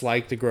what it's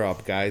like to grow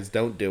up, guys.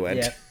 Don't do it.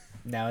 Yep.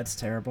 No, it's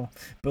terrible.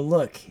 But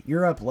look,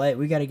 you're up late.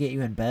 We got to get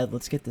you in bed.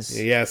 Let's get this.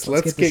 Yes,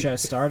 let's get the show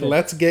started.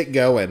 Let's get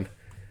going.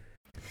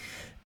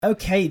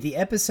 Okay, the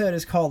episode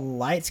is called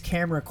Lights,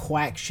 Camera,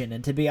 Quacktion,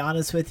 and to be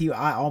honest with you,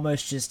 I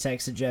almost just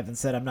texted Jeff and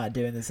said I'm not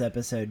doing this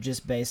episode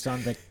just based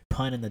on the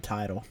pun in the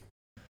title.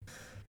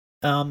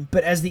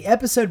 But as the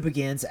episode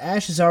begins,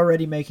 Ash is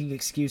already making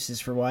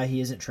excuses for why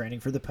he isn't training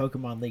for the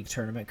Pokemon League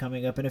tournament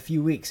coming up in a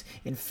few weeks.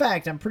 In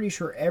fact, I'm pretty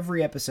sure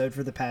every episode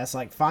for the past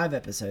 5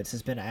 episodes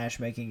has been Ash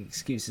making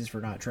excuses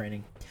for not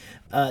training.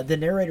 The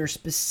narrator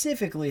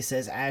specifically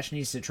says Ash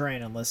needs to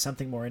train unless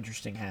something more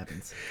interesting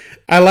happens.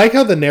 I like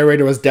how the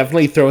narrator was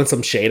definitely throwing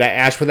some shade at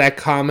Ash with that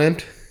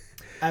comment.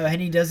 Oh, and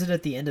he does it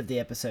at the end of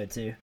the episode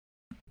too.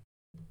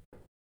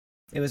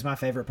 It was my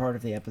favorite part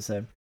of the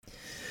episode.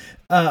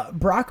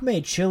 Brock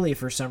made chili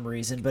for some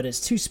reason, but it's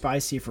too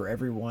spicy for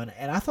everyone,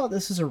 and I thought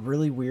this was a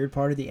really weird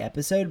part of the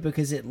episode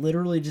because it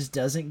literally just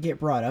doesn't get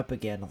brought up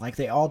again. Like,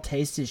 they all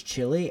taste his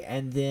chili,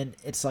 and then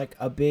it's like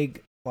a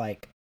big,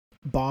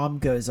 bomb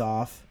goes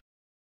off.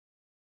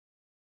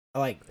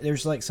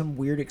 There's some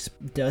weird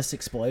dust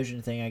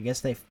explosion thing. I guess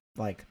they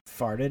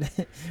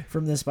farted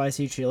from the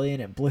spicy chili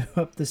and it blew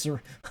up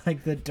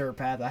the dirt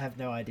path. I have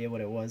no idea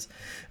what it was.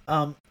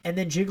 And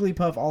then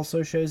Jigglypuff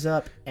also shows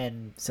up,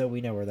 and so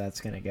we know where that's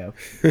gonna go.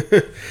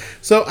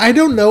 So I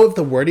don't know if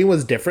the wording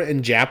was different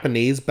in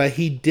Japanese, but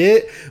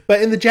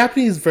in the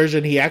Japanese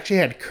version he actually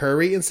had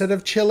curry instead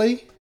of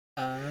chili.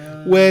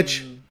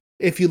 Which,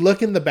 if you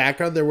look in the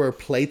background, there were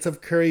plates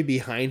of curry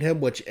behind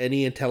him, which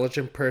any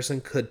intelligent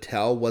person could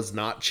tell was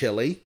not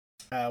chili.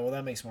 Well,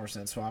 that makes more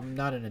sense. Well, I'm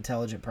not an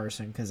intelligent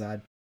person because I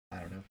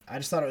don't know. I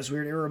just thought it was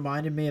weird. It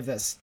reminded me of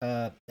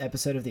that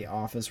episode of The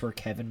Office where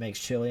Kevin makes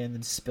chili and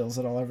then spills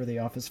it all over the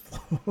office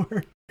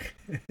floor.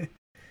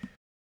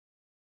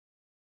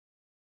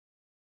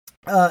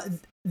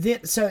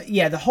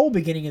 The whole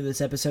beginning of this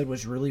episode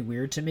was really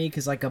weird to me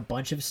because a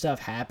bunch of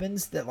stuff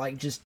happens that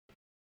just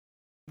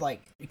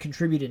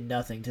contributed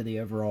nothing to the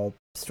overall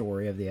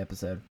story of the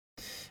episode.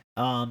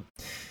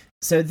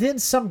 So then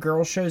some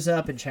girl shows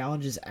up and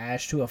challenges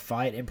Ash to a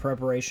fight in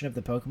preparation of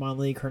the Pokemon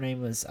League. Her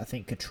name was, I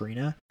think,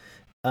 Katrina.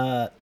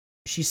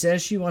 She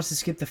says she wants to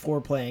skip the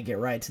foreplay and get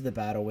right to the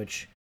battle,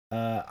 which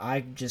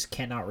I just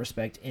cannot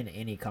respect in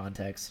any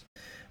context.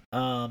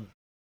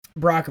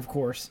 Brock, of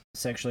course,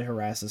 sexually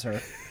harasses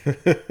her.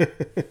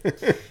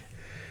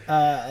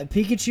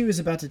 Pikachu is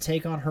about to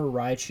take on her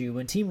Raichu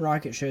when Team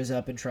Rocket shows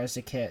up and tries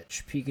to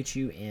catch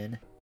Pikachu in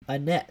a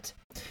net.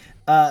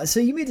 So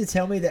you mean to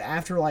tell me that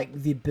after like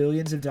the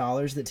billions of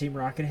dollars that Team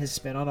Rocket has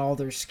spent on all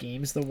their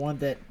schemes, the one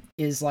that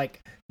is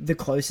like the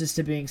closest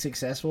to being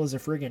successful is a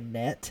friggin'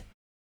 net?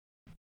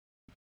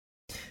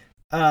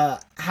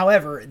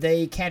 However,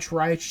 they catch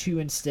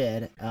Raichu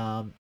instead,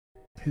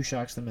 who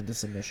shocks them into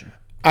submission.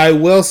 I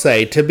will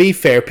say, to be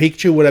fair,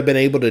 Pikachu would have been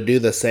able to do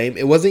the same.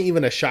 It wasn't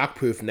even a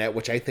shockproof net,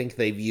 which I think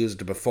they've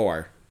used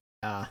before.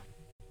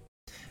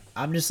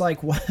 I'm just like,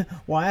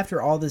 why after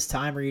all this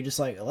time are you just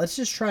like, let's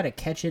just try to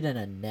catch it in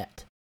a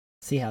net.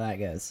 See how that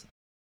goes.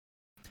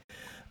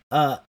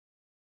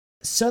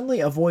 Suddenly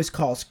a voice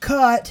calls,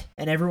 cut,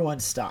 and everyone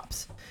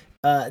stops.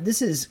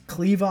 This is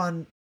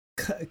Cleavon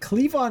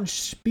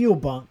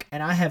Spielbunk,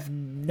 and I have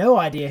no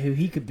idea who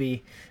he could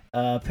be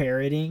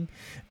parodying.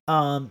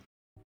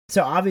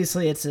 So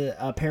obviously it's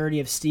a parody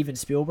of Steven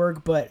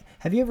Spielberg, but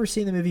have you ever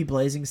seen the movie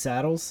Blazing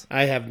Saddles?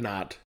 I have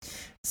not.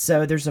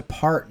 So there's a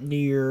part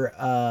near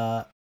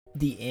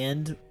the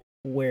end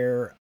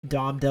where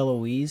Dom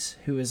DeLuise,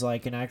 who is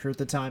like an actor at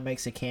the time,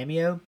 makes a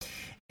cameo,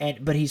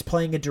 but he's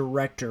playing a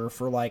director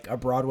for like a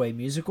Broadway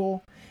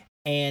musical,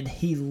 and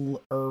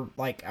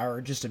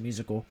or just a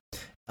musical,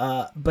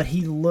 but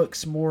he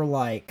looks more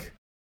like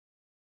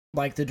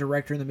the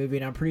director in the movie,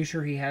 and I'm pretty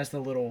sure he has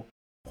the little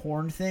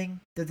horn thing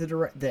that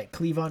that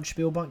Cleavon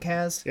Spielbunk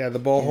has. Yeah, the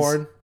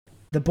bullhorn.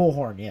 The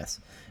bullhorn, yes.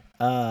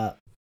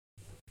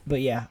 But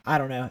yeah, I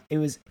don't know. It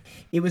was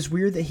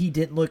weird that he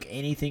didn't look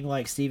anything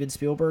like Steven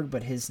Spielberg,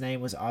 but his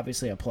name was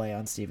obviously a play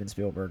on Steven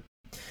Spielberg.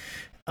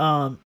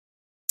 Spielbunk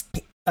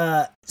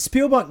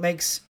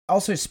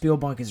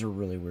is a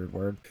really weird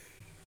word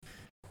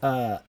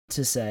to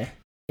say.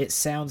 It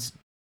sounds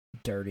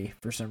dirty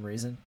for some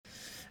reason.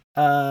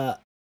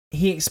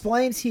 He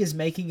explains he is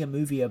making a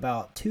movie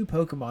about two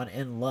Pokemon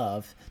in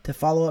love to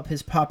follow up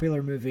his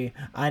popular movie,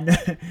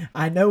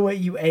 I Know What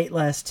You Ate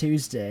Last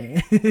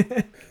Tuesday.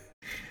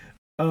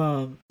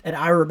 And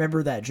I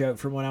remember that joke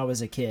from when I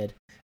was a kid.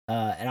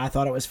 And I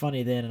thought it was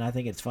funny then, and I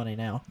think it's funny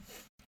now.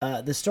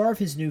 The star of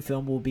his new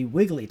film will be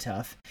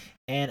Wigglytuff,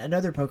 and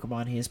another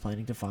Pokemon he is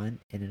planning to find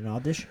in an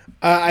audition.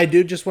 I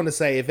do just want to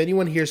say, if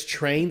anyone hears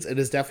trains, it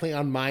is definitely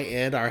on my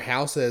end. Our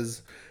house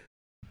is,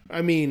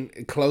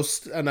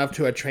 close enough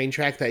to a train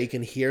track that you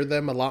can hear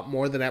them a lot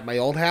more than at my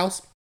old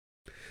house.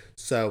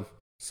 So,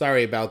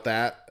 sorry about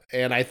that.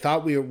 And I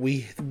thought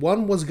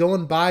one was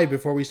going by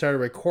before we started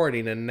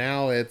recording, and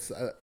now it's,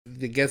 I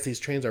guess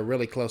these trains are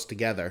really close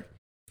together.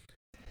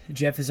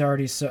 Jeff is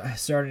already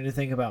starting to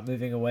think about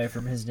moving away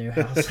from his new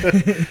house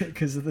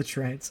because of the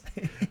trains.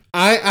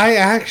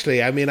 I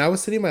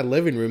was sitting in my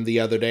living room the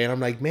other day and I'm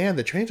like, man,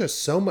 the trains are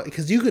so much,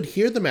 because you could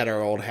hear them at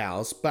our old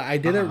house, but I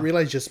didn't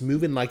realize just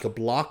moving like a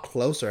block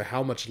closer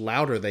how much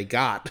louder they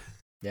got.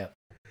 Yep.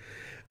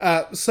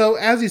 So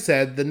as you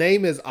said, the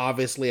name is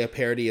obviously a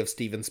parody of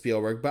Steven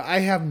Spielberg, but I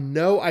have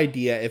no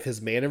idea if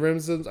his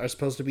mannerisms are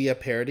supposed to be a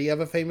parody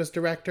of a famous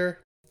director.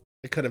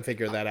 I couldn't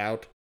figure that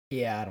out.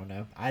 Yeah, I don't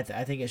know. I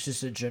think it's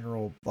just a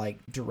general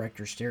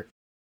director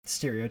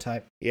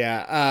stereotype.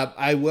 Yeah,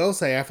 I will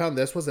say I found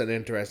this was an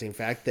interesting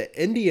fact.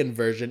 The Indian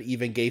version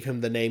even gave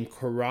him the name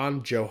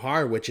Karan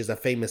Johar, which is a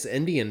famous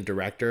Indian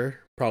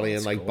director, probably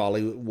in cool.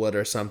 Bollywood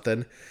or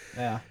something.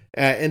 Yeah.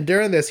 And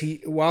during this,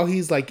 while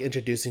he's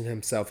introducing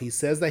himself, he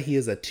says that he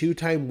is a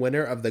 2-time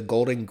winner of the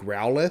Golden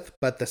Growlithe,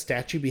 but the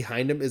statue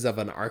behind him is of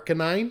an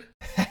Arcanine.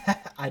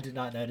 I did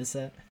not notice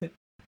that.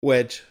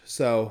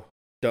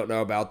 Don't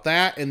know about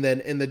that. And then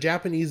in the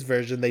Japanese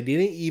version, they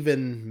didn't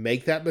even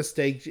make that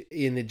mistake,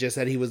 and it just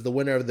said he was the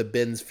winner of the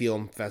Ben's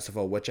Film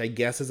Festival, which I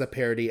guess is a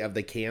parody of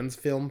the Cannes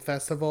Film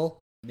Festival.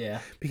 Yeah.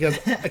 Because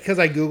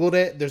I Googled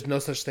it, there's no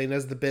such thing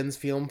as the Ben's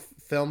Film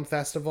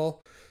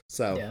Festival.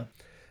 So yeah.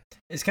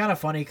 It's kind of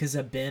funny because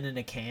a bin and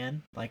a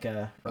can, like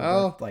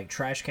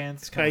trash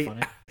cans, it's kind of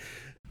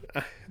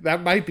funny.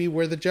 That might be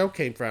where the joke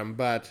came from,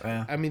 but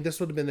this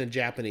would have been in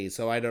Japanese,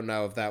 so I don't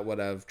know if that would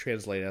have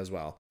translated as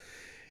well.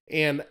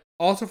 And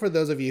also, for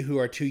those of you who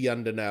are too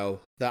young to know,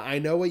 the I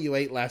Know What You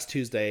Ate Last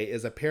Tuesday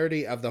is a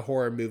parody of the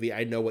horror movie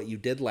I Know What You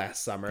Did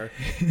Last Summer.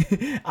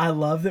 I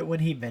love that when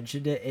he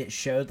mentioned it, it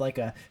showed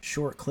a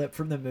short clip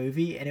from the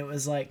movie, and it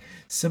was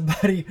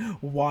somebody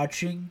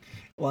watching,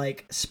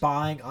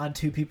 spying on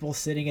two people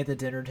sitting at the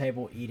dinner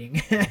table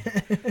eating.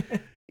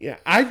 Yeah,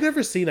 I've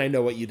never seen I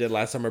Know What You Did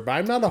Last Summer, but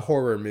I'm not a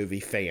horror movie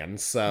fan,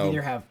 so...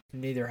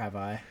 Neither have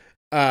I.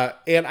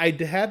 And I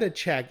had to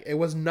check. It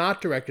was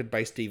not directed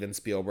by Steven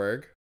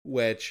Spielberg,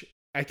 which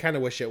I kind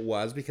of wish it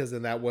was, because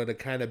then that would have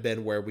kind of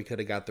been where we could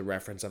have got the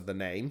reference of the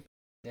name.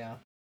 Yeah.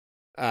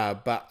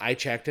 But I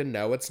checked and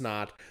no, it's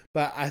not.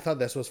 But I thought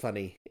this was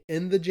funny.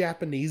 In the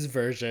Japanese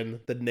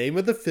version, the name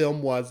of the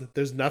film was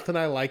There's Nothing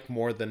I Like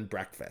More Than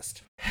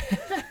Breakfast.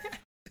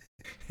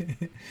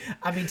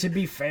 I mean, to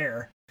be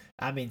fair,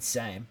 I mean,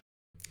 same.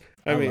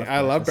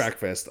 I love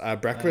breakfast.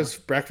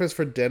 Breakfast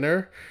for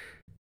dinner.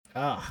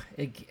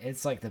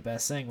 It's like the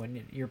best thing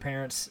when you're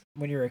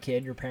a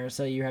kid, your parents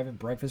tell you you're having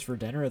breakfast for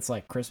dinner. It's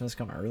like Christmas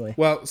come early.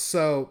 Well,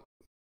 so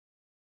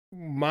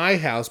my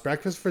house,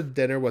 breakfast for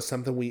dinner was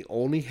something we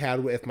only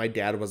had if my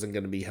dad wasn't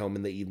going to be home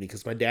in the evening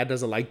because my dad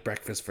doesn't like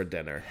breakfast for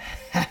dinner.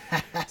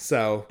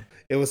 So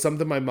it was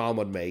something my mom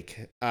would make.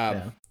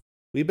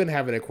 We've been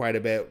having it quite a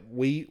bit.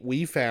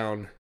 We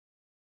found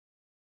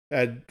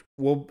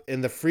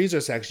in the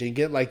freezer section, you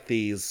get like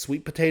these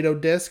sweet potato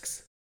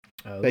discs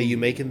that you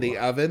make in the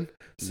oven.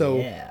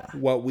 So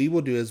what we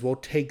will do is we'll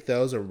take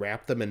those and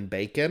wrap them in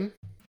bacon.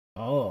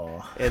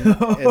 Oh.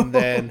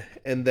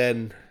 And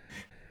then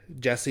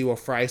Jesse will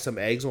fry some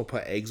eggs and we'll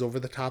put eggs over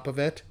the top of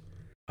it.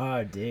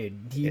 Oh,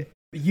 dude.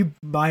 You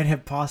might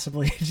have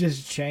possibly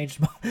just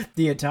changed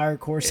the entire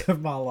course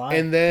of my life.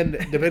 And then,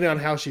 depending on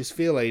how she's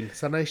feeling,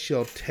 sometimes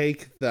she'll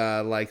take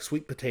the like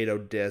sweet potato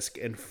disc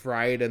and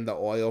fry it in the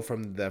oil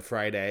from the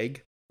fried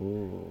egg.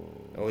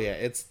 Ooh. Oh yeah,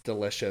 it's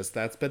delicious.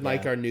 That's been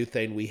like our new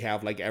thing we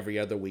have like every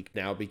other week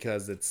now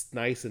because it's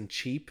nice and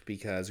cheap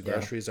because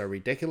groceries are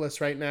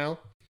ridiculous right now.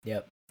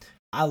 Yep.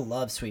 I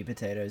love sweet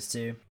potatoes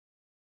too.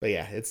 But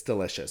yeah, it's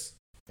delicious.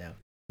 Yeah.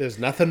 There's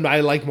nothing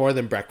I like more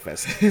than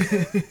breakfast.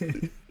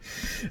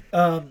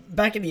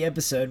 Back in the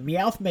episode,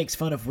 Meowth makes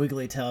fun of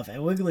Wigglytuff, and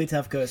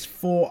Wigglytuff goes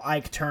full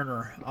Ike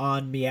Turner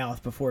on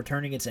Meowth before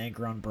turning its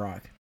anger on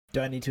Brock. Do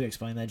I need to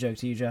explain that joke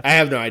to you, Jeff? I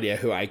have no idea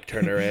who Ike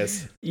Turner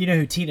is. You know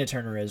who Tina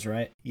Turner is,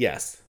 right?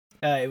 Yes.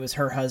 It was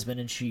her husband,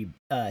 and he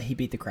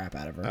beat the crap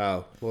out of her.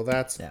 Oh, well,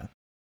 that's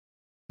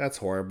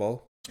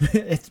horrible.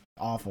 It's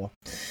awful.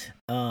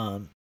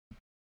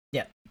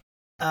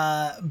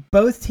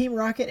 Both Team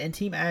Rocket and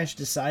Team Ash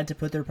decide to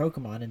put their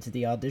Pokemon into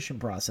the audition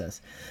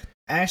process.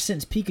 Ash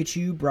sends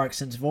Pikachu, Brock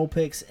sends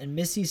Vulpix, and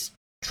Misty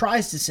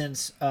tries to send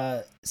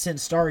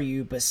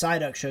Staryu, but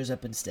Psyduck shows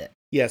up instead.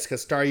 Yes,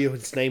 because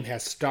Staryu's name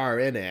has star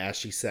in it, as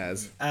she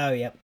says. Oh,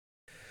 yep.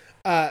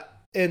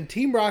 And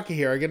Team Rocket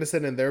here are going to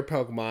send in their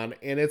Pokemon,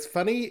 and it's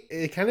funny,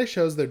 it kind of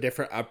shows their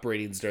different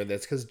upbringings during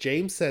this, because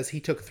James says he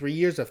took 3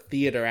 years of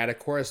theater at a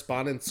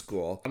correspondence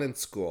school, and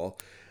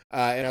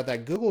at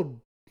that Google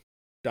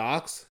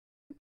Docs,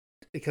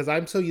 because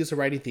I'm so used to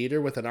writing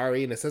theater with an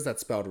RE, and it says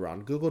that's spelled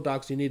wrong. Google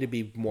Docs, you need to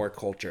be more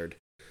cultured.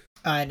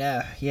 I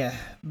know, yeah,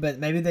 but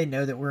maybe they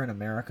know that we're in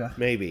America.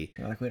 Maybe.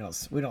 Like we don't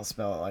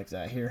spell it like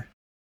that here.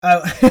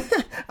 Oh,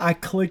 I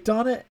clicked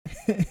on it,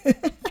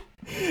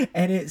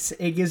 and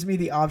it gives me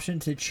the option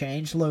to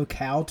change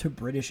locale to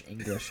British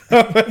English.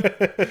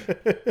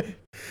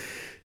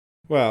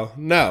 Well,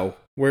 no,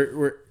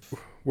 we're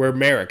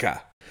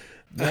America.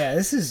 Yeah,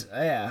 this is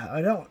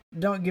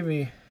don't give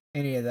me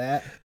any of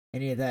that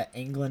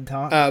England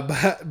talk.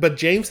 But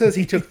James says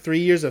he took 3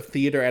 years of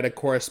theater at a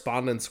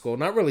correspondence school.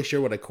 Not really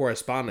sure what a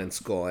correspondence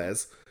school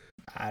is.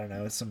 I don't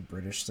know. It's some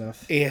British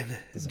stuff. And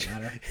doesn't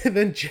matter. And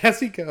then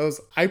Jesse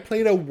goes, "I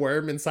played a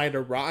worm inside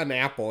a rotten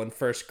apple in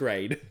first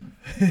grade."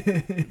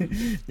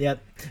 Yep,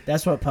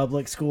 that's what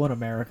public school in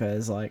America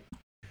is like.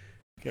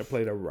 I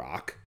played a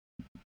rock.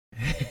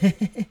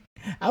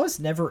 I was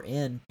never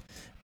in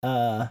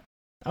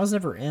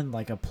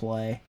like a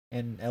play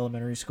in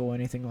elementary school,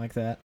 anything like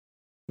that.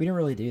 We didn't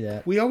really do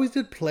that. We always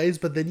did plays,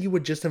 but then you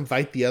would just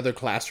invite the other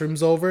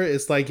classrooms over.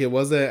 It's like it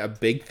wasn't a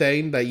big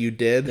thing that you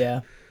did.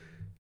 Yeah.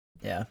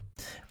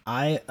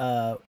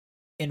 I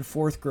in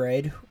fourth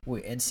grade,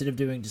 instead of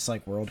doing just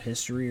like world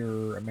history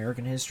or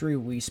American history,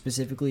 we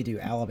specifically do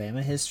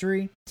Alabama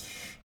history.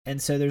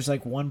 And so there's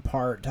like one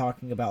part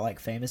talking about like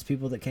famous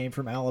people that came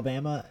from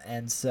Alabama,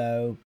 and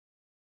so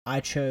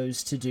I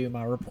chose to do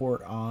my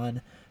report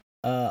on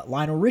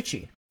Lionel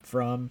Richie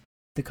from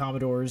the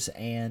Commodores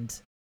and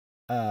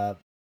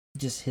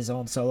just his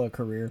own solo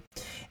career.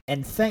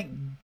 And thank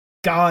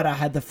God I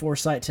had the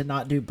foresight to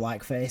not do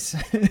blackface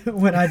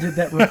when I did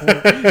that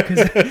report,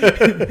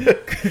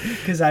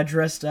 because I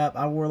dressed up.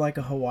 I wore like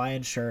a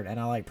Hawaiian shirt and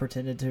I like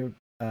pretended to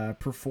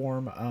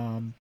perform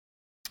All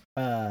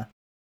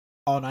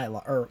Night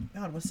Long, or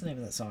God, what's the name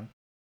of that song?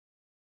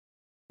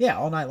 Yeah,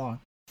 All Night Long,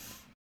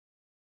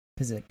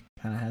 because it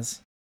kind of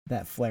has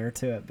that flair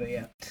to it. But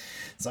yeah,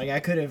 it's like I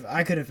could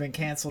have been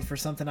canceled for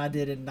something I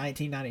did in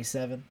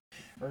 1997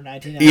 or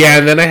 1990. Yeah,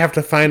 and then I have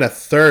to find a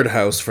third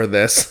host for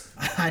this.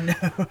 I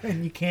know,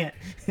 and you can't.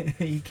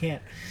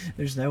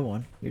 There's no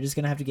one. You're just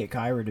gonna have to get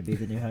Kyra to be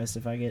the new host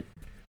if I get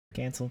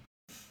canceled.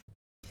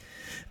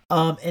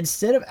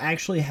 Instead of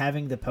actually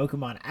having the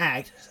Pokemon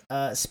act,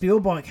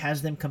 Spielbank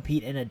has them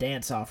compete in a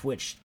dance-off,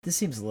 which this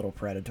seems a little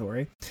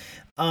predatory.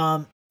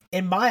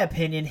 In my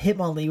opinion,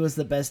 Hitmonlee was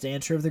the best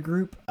dancer of the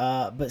group,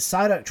 but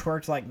Psyduck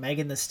twerked like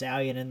Megan Thee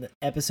Stallion in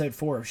episode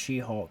 4 of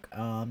She-Hulk.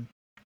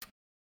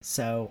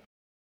 So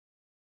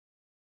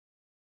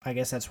I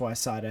guess that's why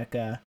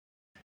Psyduck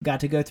got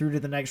to go through to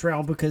the next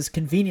round because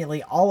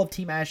conveniently all of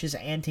Team Ash's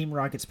and Team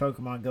Rocket's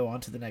Pokemon go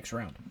on to the next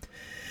round.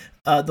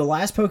 The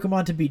last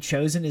Pokemon to be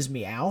chosen is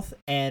Meowth,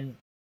 and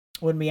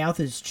when Meowth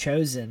is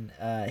chosen,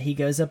 he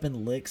goes up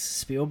and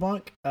licks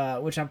Spielbunk,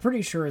 which I'm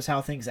pretty sure is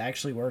how things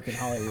actually work in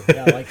Hollywood,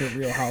 like the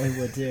real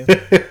Hollywood too.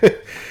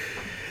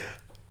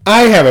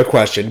 I have a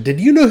question. Did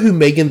you know who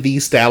Megan Thee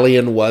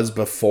Stallion was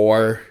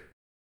before?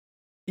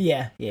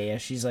 Yeah.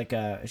 She's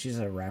she's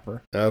a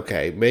rapper.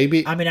 Okay,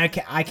 maybe. I mean, I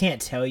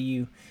can't tell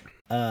you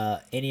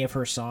any of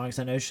her songs.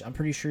 I'm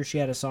pretty sure she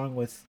had a song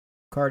with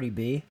Cardi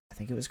B. I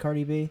think it was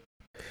Cardi B.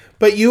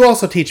 But you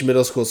also teach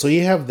middle school, so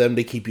you have them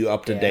to keep you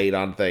up to date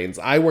on things.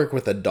 I work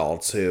with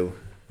adults who.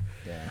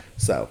 Yeah.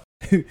 So.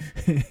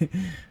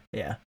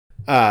 Yeah.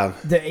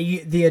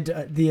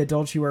 The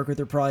adults you work with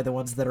are probably the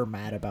ones that are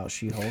mad about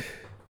She-Hulk.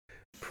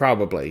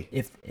 Probably.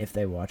 If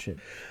they watch it.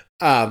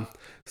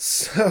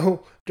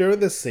 So during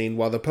this scene,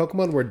 while the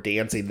Pokemon were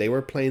dancing, they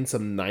were playing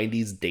some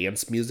 90s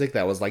dance music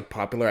that was like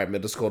popular at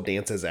middle school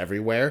dances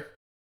everywhere.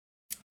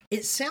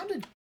 It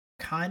sounded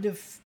kind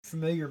of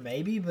familiar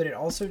maybe, but it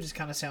also just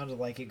kind of sounded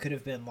like it could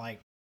have been like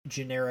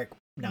generic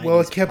 90s.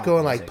 Well, it kept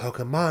going music. like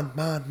Pokemon,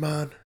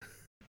 mon.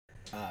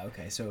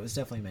 Okay, so it was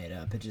definitely made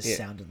up. It just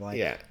sounded like...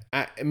 Yeah,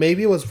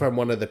 maybe it was from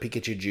one of the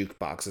Pikachu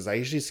jukeboxes. I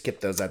usually skip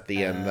those at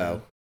the end,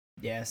 though.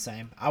 Yeah,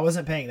 same. I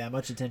wasn't paying that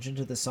much attention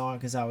to the song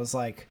because I was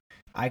like,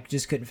 I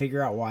just couldn't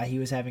figure out why he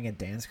was having a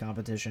dance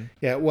competition.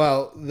 Yeah,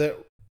 well,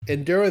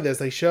 and during this,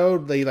 they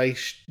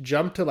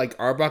jumped to like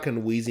Arbok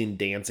and Weezing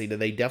dancing,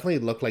 and they definitely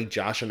look like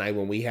Josh and I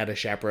when we had a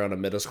chaperone a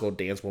middle school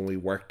dance when we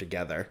worked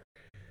together.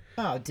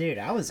 Oh, dude,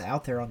 I was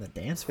out there on the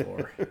dance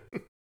floor.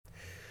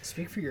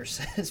 Speak for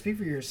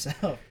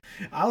yourself.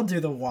 I'll do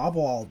the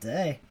wobble all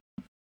day.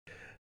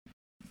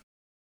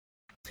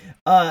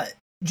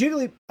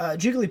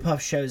 Jigglypuff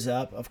shows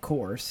up, of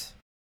course.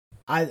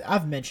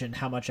 I've mentioned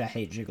how much I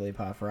hate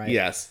Jigglypuff, right?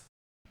 Yes.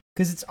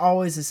 Because it's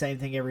always the same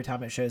thing every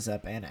time it shows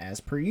up, and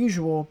as per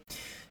usual,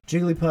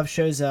 Jigglypuff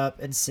shows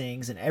up and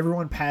sings, and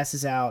everyone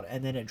passes out,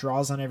 and then it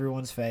draws on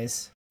everyone's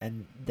face,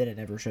 and then it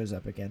never shows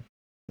up again.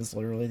 That's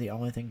literally the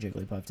only thing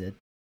Jigglypuff did.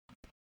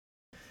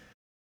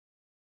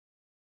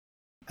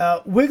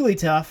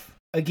 Wigglytuff,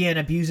 again,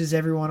 abuses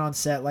everyone on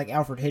set like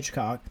Alfred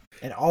Hitchcock,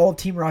 and all of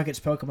Team Rocket's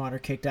Pokemon are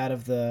kicked out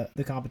of the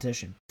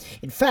competition.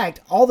 In fact,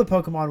 all the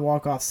Pokemon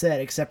walk off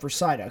set except for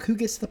Psyduck, who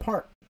gets the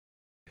part.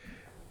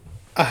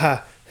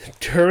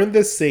 During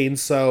this scene,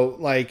 so,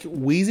 like,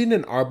 Weezing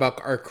and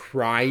Arbok are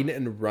crying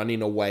and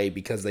running away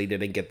because they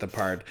didn't get the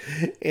part.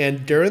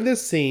 And during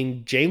this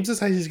scene, James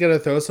decides he's going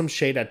to throw some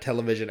shade at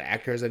television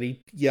actors, and he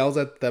yells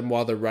at them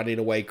while they're running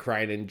away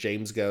crying, and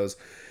James goes,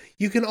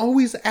 "You can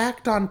always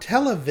act on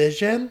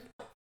television."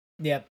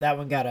 Yep, that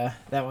one got a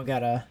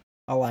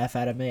laugh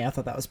out of me. I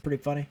thought that was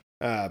pretty funny.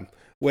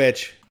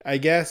 Which, I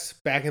guess,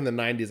 back in the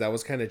 90s, that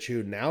was kind of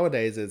true.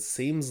 Nowadays, it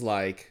seems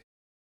like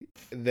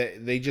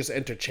they just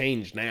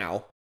interchange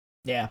now.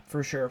 Yeah,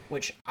 for sure,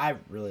 which I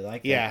really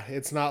like. Yeah,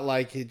 it's not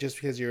like just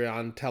because you're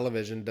on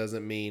television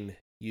doesn't mean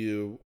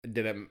you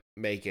didn't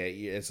make it.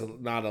 It's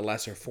not a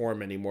lesser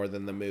form anymore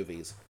than the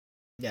movies.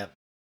 Yep.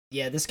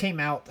 Yeah, this came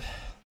out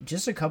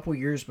just a couple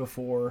years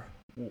before,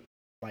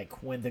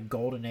 like, when the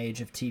golden age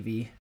of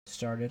TV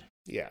started.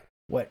 Yeah.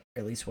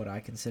 At least what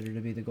I consider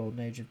to be the golden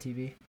age of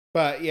TV.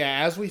 But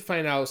yeah, as we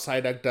find out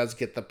Psyduck does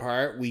get the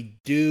part, we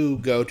do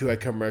go to a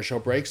commercial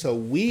break, so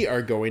we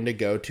are going to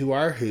go to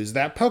our Who's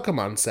That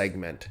Pokemon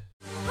segment.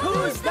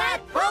 Who's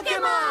that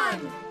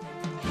Pokemon?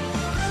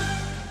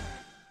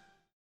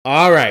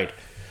 Alright,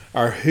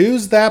 our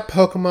Who's That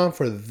Pokemon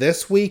for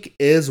this week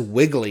is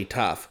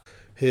Wigglytuff,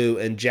 who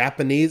in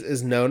Japanese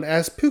is known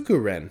as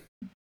Pukuren.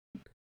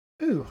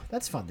 Ooh,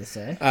 that's fun to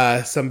say.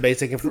 Some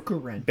basic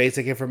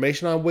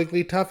information on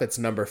Wigglytuff. It's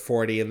number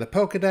 40 in the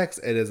Pokedex.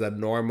 It is a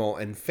normal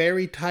and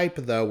fairy type,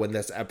 though when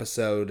this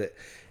episode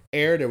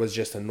aired, it was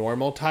just a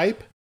normal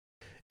type.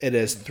 It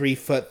is 3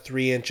 foot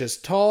 3 inches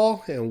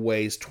tall and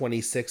weighs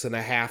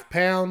 26.5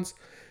 pounds.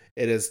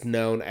 It is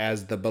known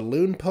as the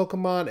balloon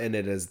Pokemon, and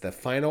it is the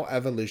final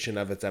evolution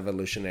of its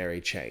evolutionary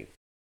chain.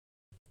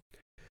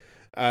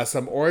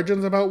 Some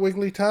origins about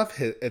Wigglytuff.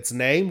 Its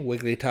name,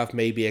 Wigglytuff,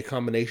 may be a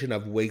combination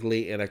of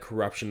wiggly and a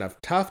corruption of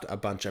tuft, a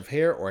bunch of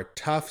hair, or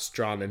tough,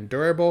 strong, and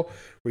durable,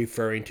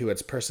 referring to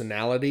its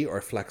personality or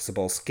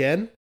flexible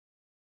skin.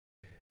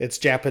 Its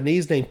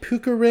Japanese name,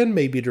 Pukurin,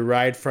 may be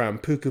derived from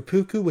Puku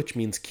Puku, which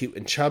means cute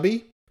and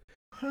chubby.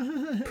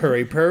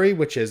 Purry Purry,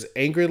 which is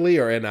angrily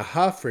or in a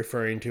huff,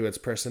 referring to its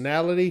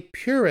personality.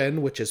 Purin,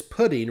 which is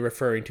pudding,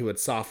 referring to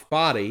its soft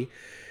body.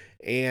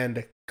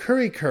 And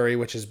Curry Curry,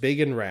 which is big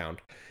and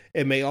round.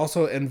 It may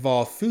also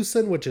involve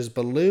Fusen, which is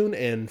balloon,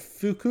 and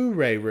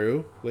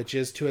Fukureru, which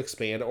is to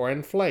expand or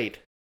inflate.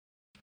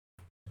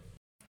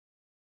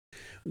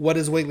 What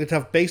is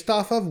Wigglytuff based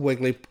off of?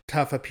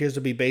 Wigglytuff appears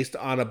to be based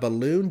on a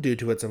balloon due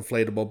to its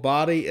inflatable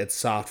body. Its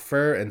soft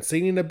fur and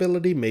singing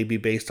ability may be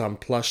based on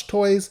plush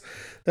toys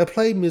that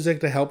play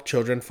music to help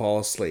children fall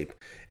asleep.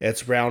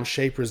 Its round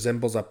shape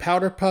resembles a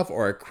powder puff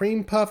or a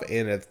cream puff,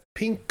 and its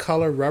pink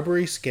color,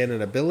 rubbery skin,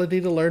 and ability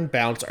to learn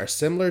bounce are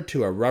similar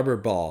to a rubber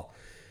ball.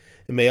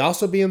 It may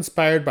also be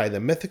inspired by the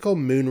mythical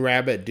moon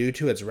rabbit due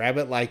to its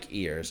rabbit-like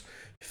ears,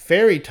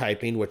 fairy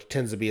typing, which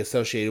tends to be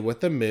associated with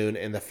the moon,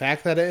 and the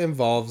fact that it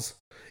evolves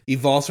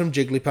from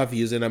Jigglypuff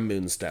using a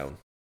moonstone.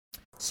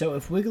 So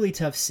if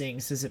Wigglytuff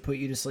sings, does it put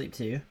you to sleep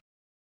too?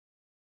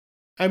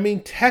 I mean,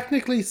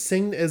 technically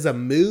sing is a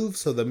move,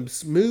 so the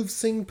move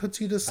sing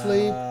puts you to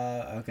sleep.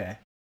 Okay.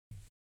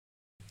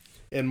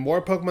 And more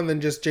Pokemon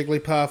than just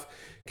Jigglypuff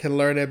can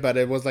learn it, but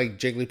it was like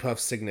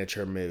Jigglypuff's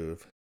signature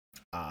move.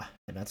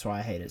 And that's why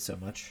I hate it so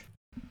much.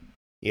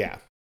 Yeah.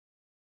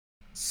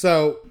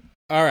 So,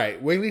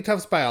 alright,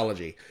 Wigglytuff's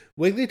biology.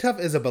 Wigglytuff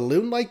is a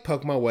balloon-like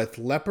Pokemon with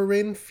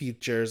leporine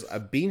features, a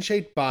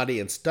bean-shaped body,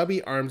 and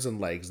stubby arms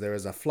and legs. There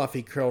is a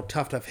fluffy curled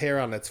tuft of hair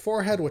on its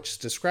forehead, which is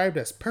described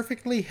as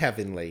perfectly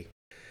heavenly.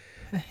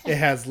 It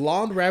has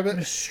long rabbit...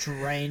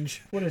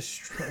 What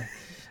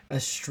a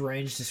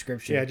strange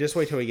description. Yeah, just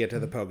wait till we get to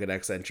the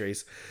Pokedex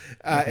entries.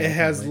 It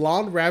has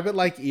long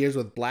rabbit-like ears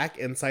with black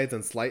insides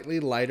and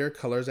slightly lighter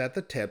colors at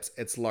the tips.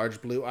 Its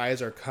large blue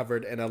eyes are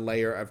covered in a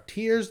layer of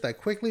tears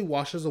that quickly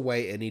washes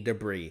away any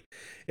debris.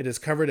 It is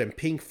covered in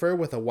pink fur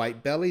with a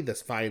white belly.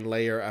 This fine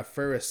layer of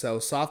fur is so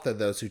soft that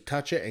those who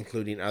touch it,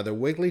 including other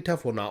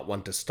Wigglytuff, will not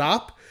want to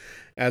stop.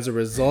 As a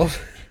result...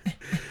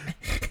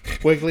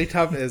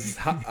 Wigglytuff is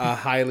a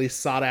highly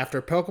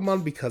sought-after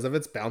Pokemon because of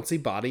its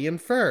bouncy body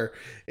and fur.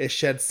 It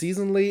sheds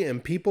seasonally,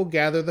 and people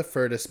gather the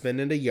fur to spin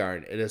into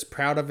yarn. It is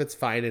proud of its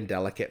fine and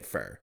delicate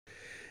fur.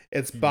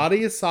 Its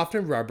body is soft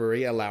and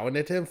rubbery, allowing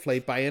it to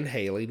inflate by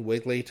inhaling.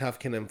 Wigglytuff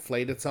can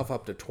inflate itself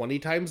up to 20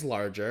 times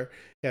larger.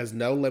 It has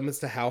no limits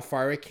to how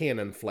far it can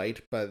inflate,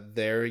 but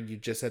there you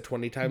just said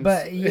 20 times.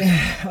 But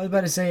yeah, I was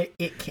about to say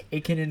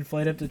it can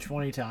inflate up to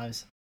 20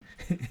 times.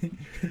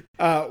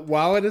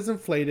 While it is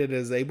inflated, it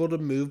is able to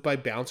move by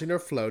bouncing or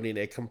floating.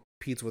 It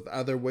competes with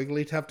other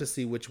Wigglytuff to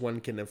see which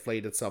one can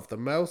inflate itself the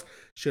most.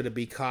 Should it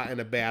be caught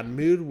in a bad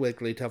mood,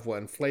 Wigglytuff will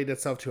inflate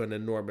itself to an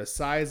enormous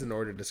size in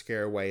order to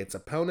scare away its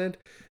opponent.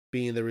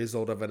 Being the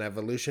result of an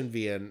evolution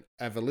via an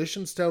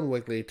evolution stone,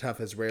 Wigglytuff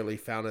is rarely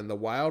found in the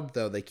wild,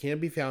 though they can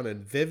be found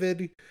in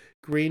vivid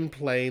green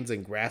plains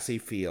and grassy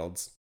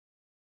fields.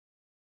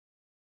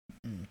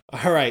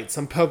 Alright,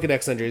 some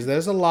Pokedex entries.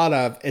 There's a lot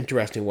of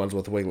interesting ones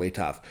with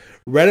Wigglytuff.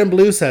 Red and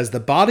Blue says, the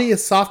body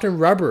is soft and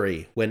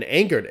rubbery. When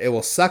angered, it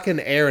will suck in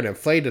air and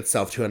inflate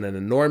itself to an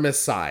enormous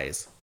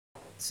size.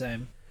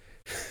 Same.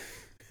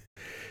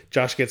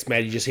 Josh gets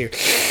mad, you just hear...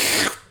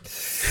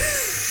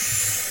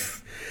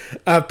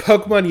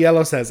 Pokemon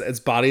Yellow says,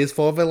 its body is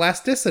full of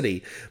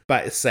elasticity.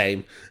 But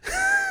same.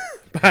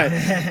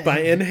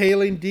 By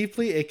inhaling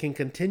deeply, it can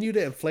continue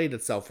to inflate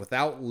itself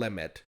without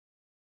limit.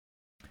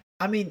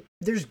 I mean,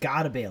 there's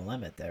got to be a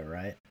limit there,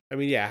 right? I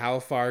mean, yeah, how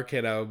far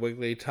can a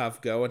Wigglytuff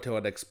go until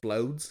it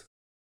explodes?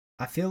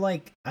 I feel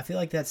like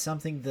that's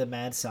something the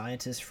mad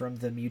scientist from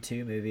the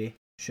Mewtwo movie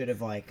should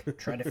have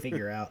tried to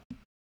figure out.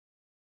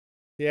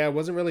 Yeah, it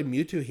wasn't really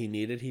Mewtwo he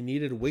needed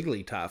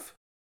Wigglytuff.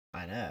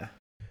 I know.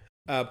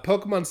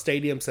 Pokemon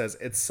Stadium says,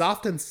 its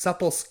soft and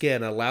supple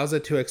skin allows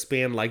it to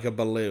expand like a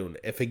balloon.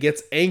 If it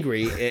gets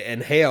angry, it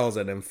inhales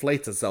and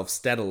inflates itself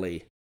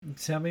steadily.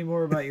 Tell me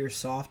more about your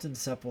soft and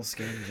supple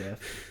skin,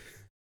 Jeff.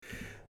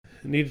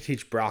 I need to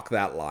teach Brock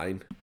that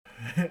line.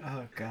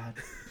 Oh, God.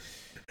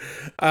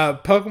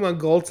 Pokemon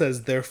Gold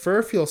says, their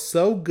fur feels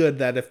so good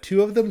that if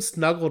two of them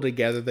snuggle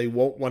together, they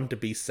won't want to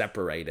be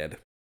separated.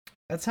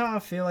 That's how I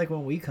feel like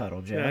when we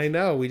cuddle, Jeff. I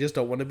know, we just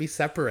don't want to be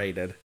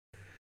separated.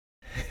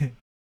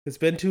 It's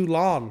been too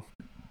long.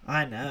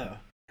 I know.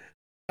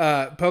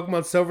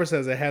 Pokemon Silver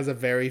says it has a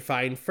very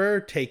fine fur.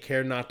 Take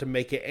care not to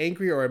make it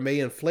angry or it may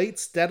inflate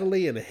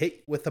steadily and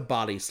hit with a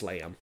body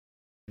slam.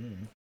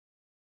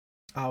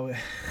 Oh,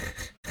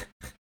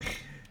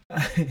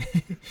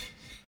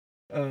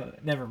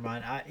 never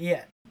mind.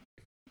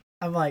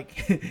 I'm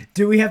like,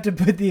 do we have to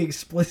put the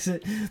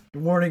explicit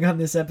warning on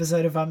this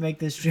episode if I make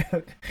this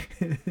joke?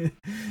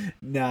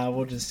 Nah,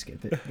 we'll just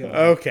skip it.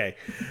 Okay.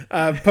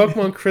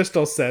 Pokemon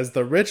Crystal says,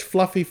 the rich,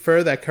 fluffy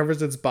fur that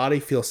covers its body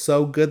feels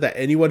so good that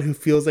anyone who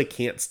feels it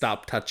can't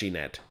stop touching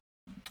it.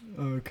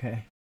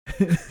 Okay.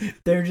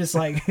 They're just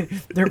like,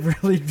 they're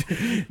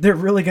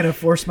really going to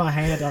force my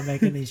hand on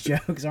making these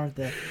jokes, aren't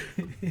they?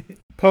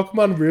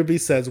 Pokemon Ruby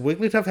says,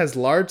 Wigglytuff has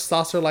large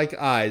saucer-like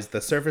eyes. The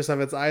surface of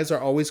its eyes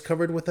are always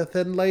covered with a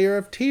thin layer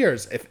of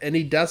tears. If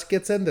any dust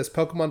gets in this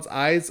Pokemon's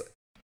eyes,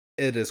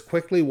 it is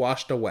quickly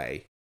washed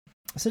away.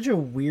 Such a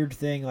weird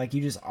thing, like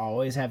you just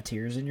always have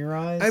tears in your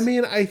eyes. I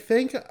mean, I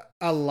think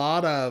a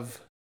lot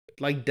of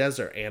like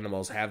desert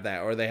animals have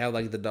that, or they have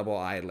like the double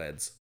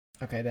eyelids.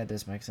 Okay, that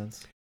does make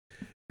sense.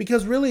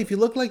 Because really, if you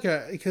look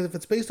because if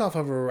it's based off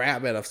of a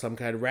rabbit of some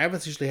kind,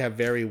 rabbits usually have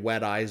very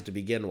wet eyes to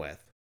begin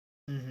with.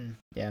 Mm-hmm.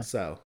 Yeah.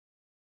 So,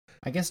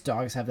 I guess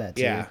dogs have that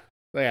too.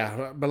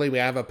 Yeah. Believe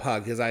me, I have a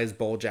pug. His eyes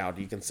bulge out.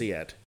 You can see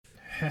it.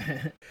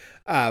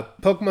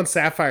 Pokemon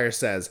Sapphire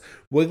says,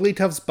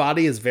 Wigglytuff's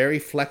body is very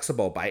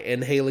flexible. By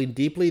inhaling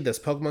deeply, this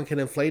Pokemon can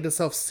inflate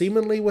itself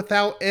seemingly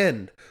without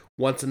end.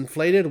 Once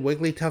inflated,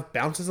 Wigglytuff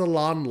bounces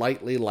along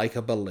lightly like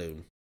a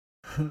balloon.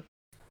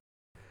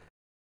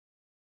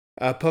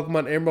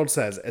 Pokemon Emerald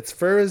says, its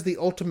fur is the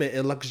ultimate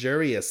in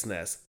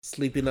luxuriousness.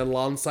 Sleeping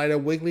alongside a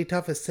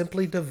Wigglytuff is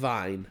simply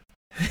divine.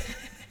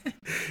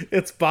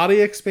 Its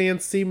body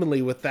expands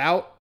seemingly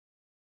without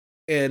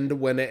end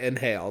when it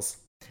inhales.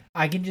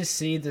 I can just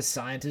see the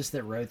scientist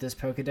that wrote this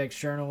Pokedex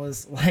journal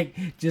is like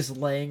just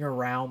laying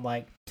around,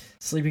 like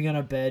sleeping on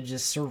a bed,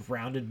 just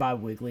surrounded by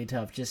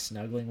Wigglytuff, just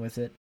snuggling with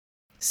it.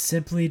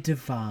 Simply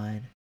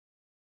divine.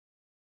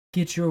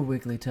 Get your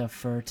Wigglytuff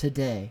fur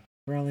today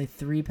for only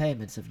 3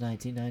 payments of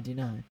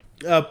 $19.99.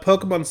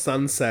 Pokemon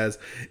Sun says,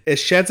 it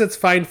sheds its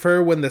fine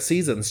fur when the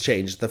seasons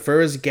change. The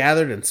fur is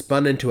gathered and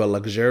spun into a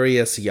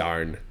luxurious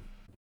yarn.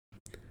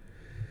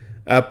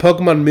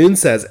 Pokemon Moon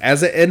says,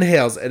 as it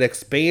inhales, it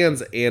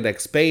expands and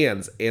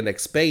expands and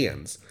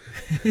expands.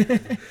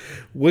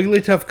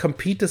 Wigglytuff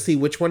compete to see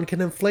which one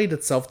can inflate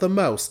itself the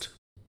most.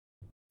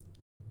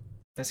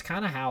 That's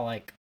kind of how,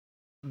 like,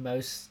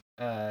 most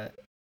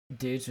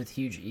dudes with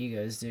huge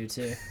egos do,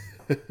 too.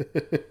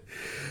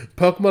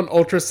 Pokemon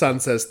Ultra Sun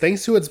says,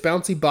 thanks to its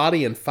bouncy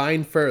body and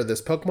fine fur,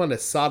 this Pokemon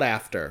is sought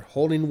after.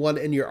 Holding one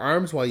in your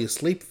arms while you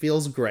sleep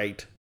feels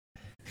great.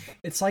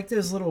 It's like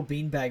those little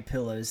beanbag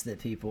pillows that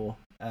people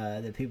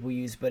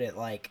use, but it,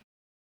 like,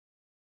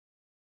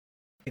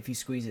 if you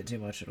squeeze it too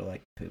much, it'll,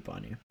 like, poop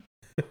on you.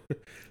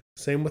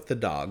 Same with the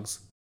dogs.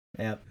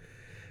 Yep.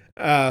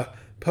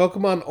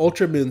 Pokemon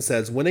Ultra Moon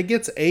says, when it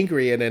gets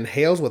angry, it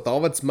inhales with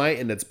all its might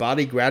and its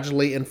body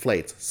gradually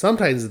inflates.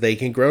 Sometimes they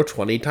can grow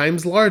 20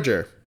 times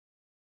larger.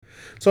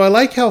 So I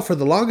like how for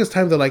the longest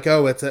time they're like,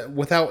 oh, it's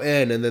without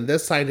end, and then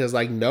this scientist is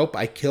like, nope,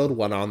 I killed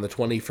one on the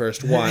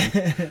 21st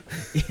one.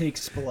 It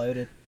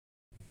exploded.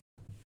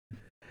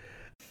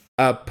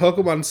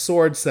 Pokemon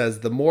Sword says,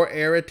 the more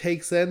air it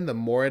takes in, the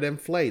more it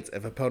inflates.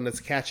 If opponents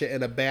catch it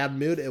in a bad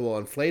mood, it will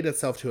inflate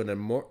itself to an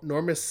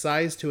enormous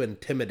size to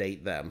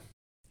intimidate them.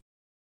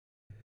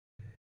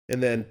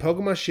 And then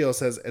Pokemon Shield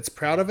says, it's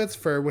proud of its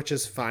fur, which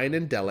is fine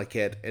and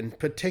delicate. In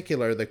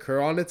particular, the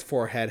curl on its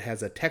forehead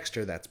has a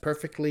texture that's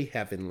perfectly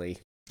heavenly.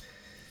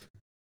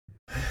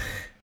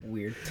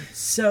 Weird.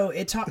 So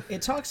it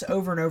talks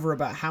over and over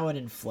about how it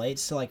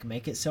inflates to, like,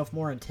 make itself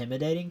more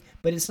intimidating,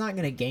 but it's not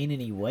going to gain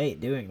any weight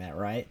doing that,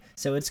 right?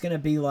 So it's going to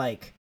be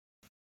like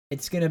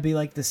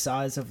the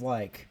size of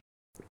like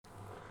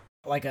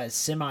a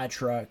semi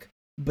truck,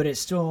 but it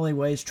still only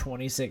weighs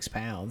 26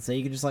 pounds. So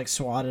you can just, like,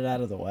 swat it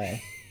out of the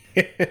way.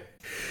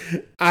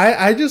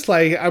 I just,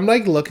 like, I'm,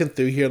 like, looking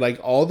through here, like,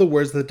 all the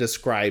words that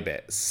describe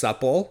it.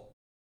 Supple,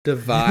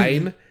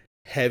 divine,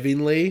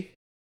 heavenly.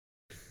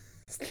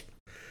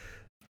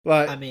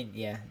 But I mean,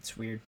 yeah, it's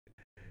weird.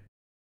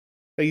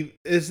 Like,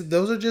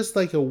 those are just,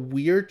 like, a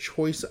weird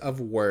choice of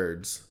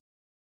words.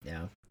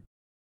 Yeah.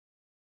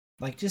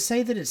 Like, just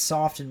say that it's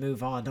soft and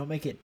move on. Don't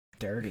make it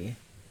dirty.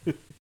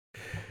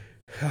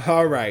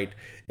 All right.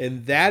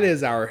 And that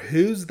is our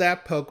Who's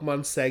That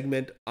Pokemon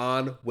segment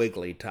on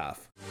Wigglytuff.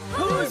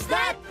 Who's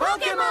that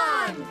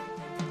Pokemon?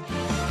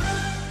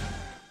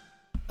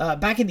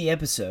 Back in the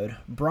episode,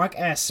 Brock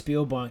asked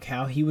Spielbunk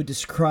how he would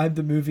describe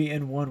the movie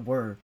in one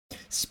word.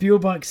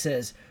 Spielbunk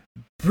says,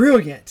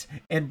 brilliant,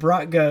 and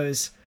Brock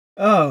goes,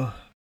 oh,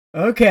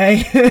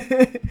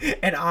 okay.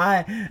 And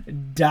I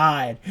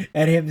died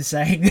at him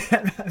saying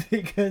that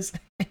because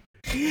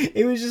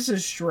it was just a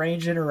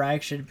strange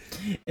interaction,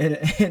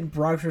 and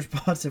Brock's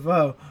response of,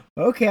 oh,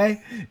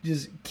 okay,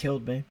 just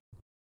killed me.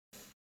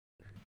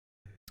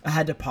 I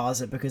had to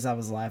pause it because I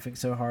was laughing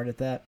so hard at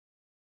that.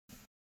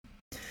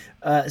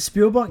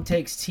 Spielbunk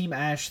takes Team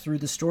Ash through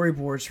the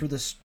storyboards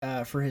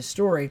for his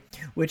story,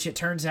 which it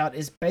turns out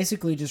is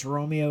basically just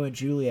Romeo and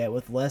Juliet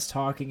with less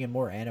talking and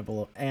more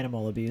animal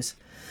abuse.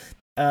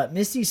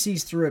 Misty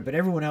sees through it, but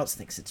everyone else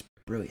thinks it's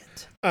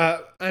brilliant.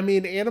 I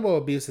mean, animal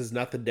abuse is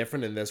nothing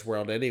different in this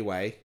world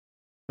anyway.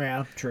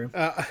 Yeah, true.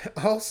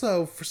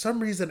 Also, for some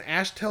reason,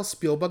 Ash tells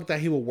Spielbunk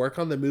that he will work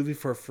on the movie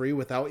for free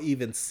without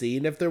even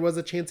seeing if there was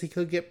a chance he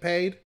could get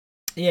paid.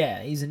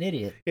 Yeah, he's an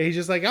idiot. Yeah, he's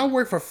just like, I'll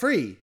work for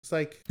free. It's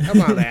like, come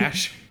on,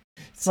 Ash.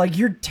 It's like,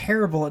 you're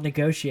terrible at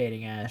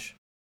negotiating, Ash.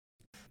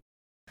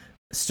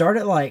 Start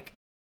at like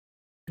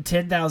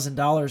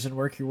 $10,000 and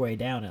work your way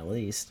down at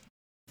least.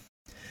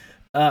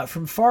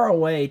 From far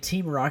away,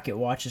 Team Rocket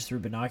watches through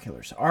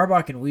binoculars.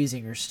 Arbok and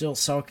Weezing are still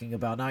sulking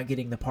about not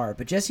getting the part,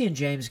 but Jesse and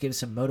James give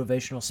some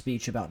motivational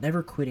speech about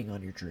never quitting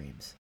on your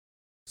dreams.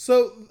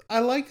 So, I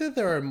like that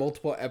there are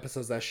multiple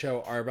episodes that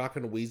show Arbok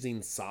and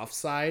Weezing's soft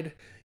side.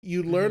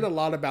 You learn a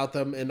lot about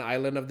them in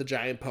Island of the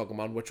Giant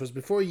Pokemon, which was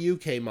before you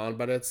came on,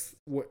 but it's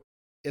the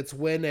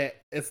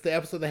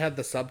episode that had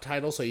the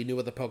subtitle, so you knew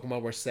what the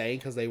Pokemon were saying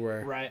because they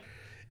were right.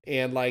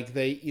 And like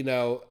they,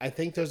 I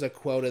think there's a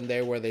quote in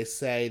there where they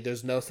say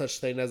there's no such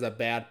thing as a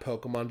bad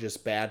Pokemon,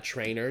 just bad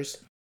trainers.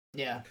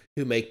 Yeah.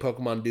 Who make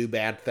Pokemon do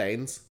bad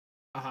things.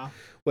 Uh-huh.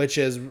 Which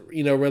is,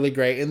 really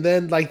great. And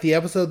then like the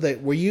episode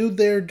were you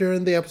there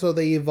during the episode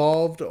they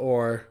evolved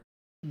or?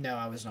 No,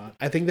 I was not.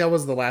 I think that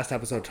was the last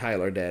episode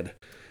Tyler did.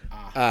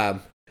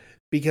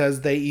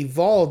 Because they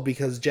evolved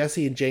because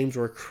Jesse and James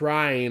were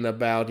crying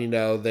about,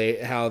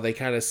 how they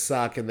kind of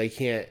suck and they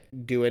can't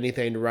do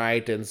anything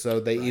right. And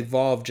so they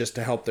evolved just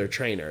to help their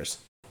trainers.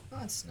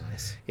 that's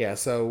nice. Yeah,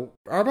 so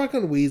Arbok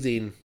and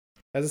Weezing,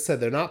 as I said,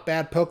 they're not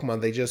bad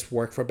Pokemon. They just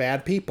work for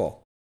bad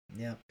people.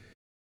 Yeah.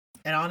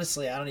 And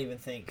honestly, I don't even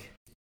think...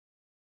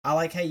 I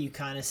like how you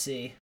kind of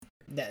see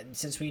that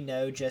since we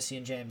know Jesse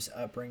and James'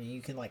 upbringing,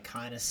 you can like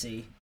kind of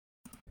see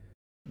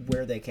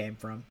where they came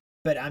from.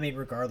 But I mean,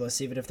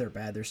 regardless, even if they're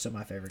bad, they're still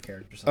my favorite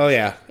characters. Oh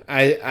yeah,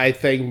 I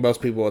think most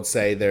people would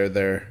say they're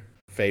their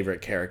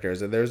favorite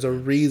characters, and there's a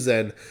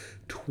reason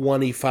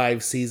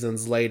 25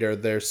 seasons later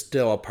they're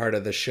still a part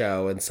of the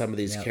show, and some of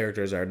these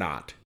characters are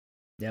not.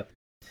 Yep.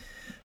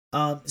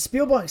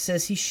 Spielberg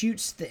says he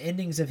shoots the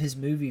endings of his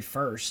movie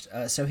first,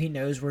 so he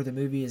knows where the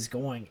movie is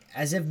going,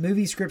 as if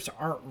movie scripts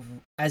are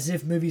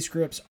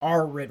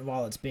written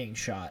while it's being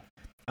shot.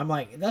 I'm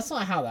like, that's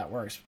not how that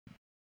works,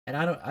 and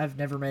I've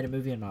never made a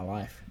movie in my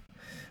life,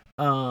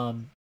 at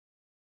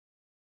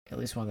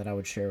least one that I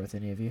would share with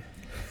any of you.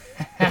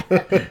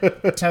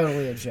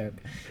 Totally a joke.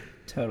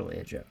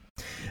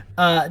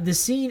 The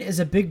scene is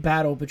a big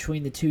battle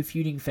between the two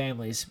feuding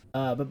families,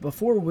 but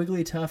before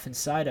Wigglytuff and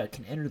Psyduck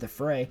can enter the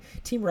fray,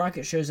 Team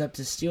Rocket shows up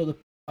to steal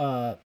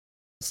all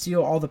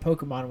the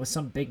Pokemon with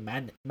some big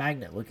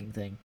magnet-looking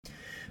thing.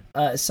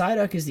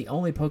 Psyduck is the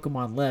only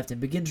Pokemon left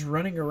and begins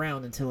running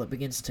around until it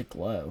begins to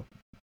glow.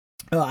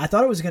 I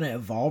thought it was going to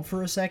evolve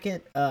for a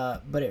second,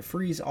 but it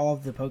frees all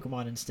of the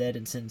Pokemon instead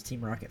and sends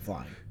Team Rocket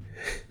flying.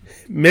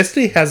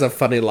 Misty has a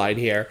funny line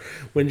here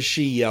when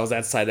she yells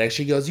at Psyduck.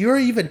 She goes, "You're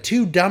even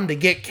too dumb to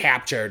get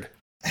captured."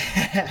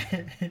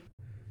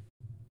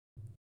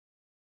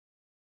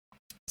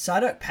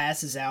 Psyduck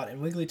passes out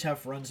and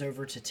Wigglytuff runs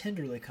over to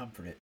tenderly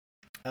comfort it.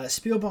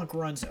 Spielbunk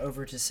runs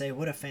over to say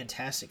what a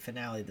fantastic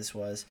finale this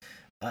was,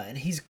 and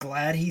he's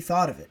glad he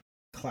thought of it.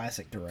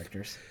 Classic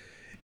directors.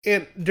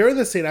 And during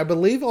the scene, I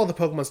believe all the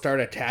Pokemon start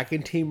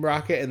attacking Team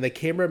Rocket, and the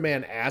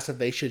cameraman asks if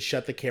they should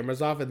shut the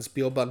cameras off, and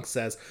Spielbunk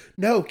says,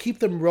 "No, keep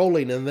them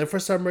rolling." And then for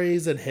some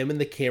reason, him and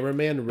the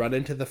cameraman run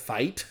into the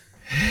fight.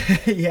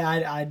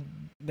 Yeah,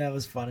 that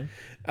was funny.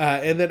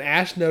 And then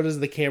Ash notices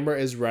the camera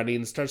is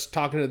running, starts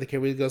talking to the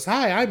camera. He goes,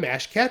 "Hi, I'm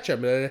Ash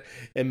Ketchum."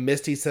 And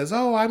Misty says,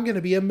 "Oh, I'm going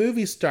to be a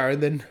movie star."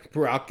 And then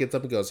Brock gets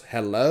up and goes,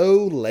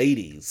 "Hello,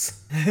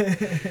 ladies."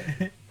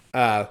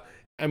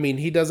 I mean,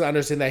 he doesn't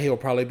understand that he'll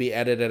probably be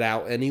edited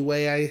out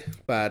anyway,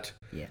 but...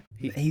 Yeah,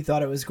 he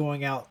thought it was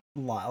going out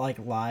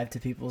live to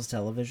people's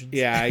televisions.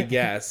 Yeah, I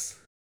guess.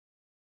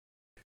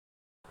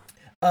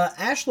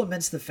 Ash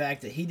laments the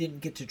fact that he didn't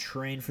get to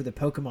train for the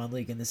Pokemon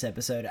League in this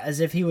episode, as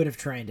if he would have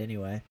trained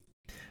anyway.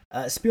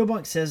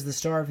 Spielbunk says the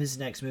star of his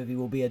next movie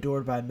will be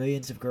adored by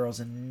millions of girls,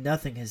 and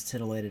nothing has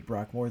titillated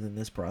Brock more than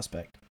this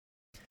prospect.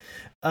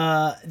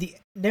 The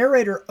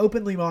narrator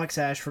openly mocks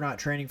Ash for not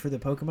training for the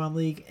Pokemon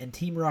League, and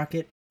Team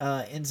Rocket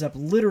ends up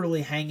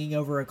literally hanging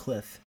over a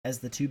cliff as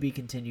the to be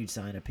continued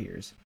sign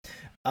appears.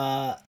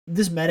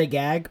 This meta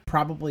gag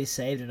probably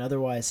saved an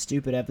otherwise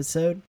stupid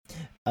episode,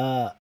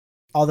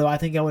 although I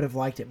think I would have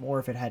liked it more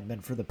if it hadn't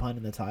been for the pun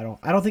in the title.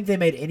 I don't think they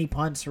made any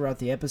puns throughout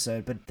the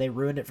episode, but they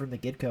ruined it from the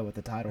get-go with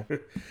the title.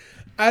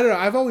 I don't know,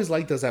 I've always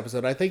liked this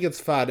episode. I think it's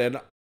fun, and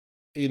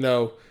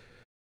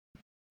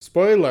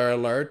spoiler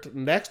alert,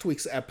 next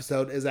week's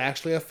episode is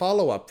actually a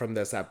follow-up from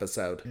this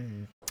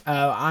episode.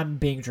 I'm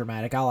being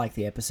dramatic. I like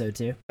the episode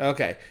too.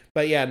 Okay.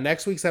 But yeah,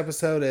 next week's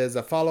episode is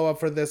a follow-up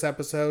for this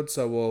episode,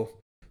 so we'll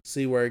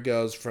see where it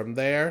goes from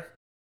there.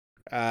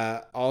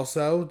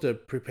 Also, to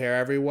prepare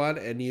everyone,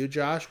 and you,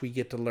 Josh, we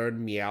get to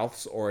learn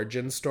Meowth's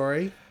origin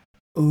story.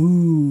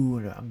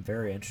 Ooh, I'm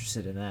very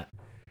interested in that.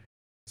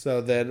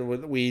 So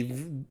then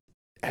we've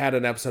had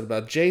an episode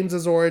about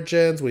James's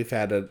origins. We've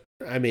had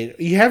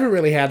you haven't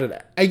really had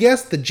it. I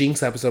guess the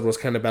Jinx episode was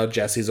kind of about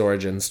Jesse's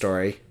origin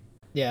story.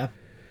 Yeah.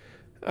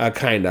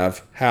 Kind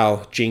of.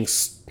 How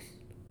Jinx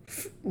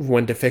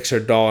went to fix her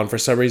doll, and for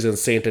some reason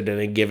Santa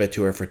didn't give it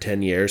to her for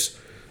 10 years.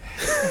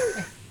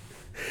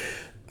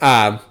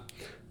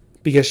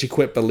 Because she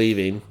quit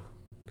believing.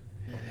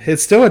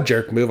 It's still a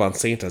jerk move on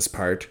Santa's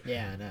part.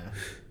 Yeah,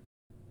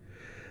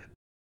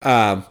 I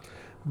know.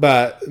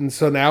 But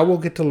so now we'll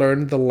get to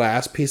learn the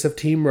last piece of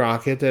Team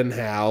Rocket and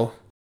how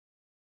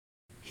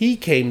he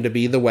came to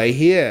be the way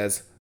he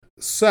is.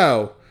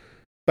 So,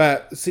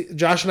 but see,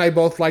 Josh and I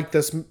both like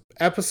this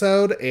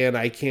episode, and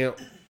I can't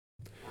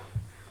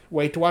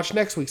wait to watch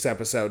next week's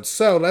episode.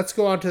 So let's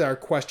go on to our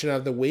question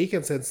of the week.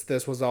 And since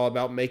this was all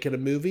about making a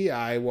movie,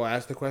 I will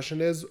ask the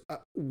question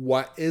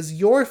what is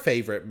your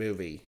favorite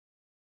movie?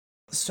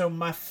 So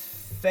my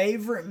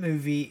favorite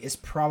movie is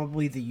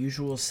probably The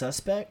Usual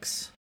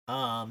Suspects.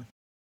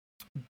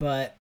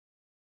 But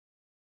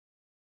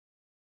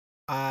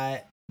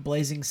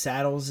Blazing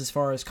Saddles as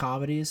far as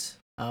comedies,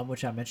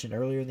 which I mentioned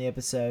earlier in the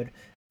episode.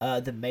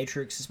 The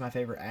Matrix is my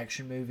favorite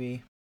action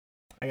movie.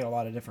 I got a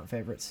lot of different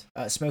favorites.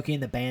 Smokey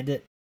and the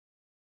Bandit.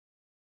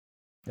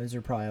 Those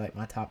are probably like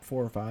my top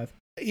 4 or 5.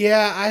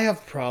 Yeah, I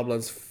have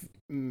problems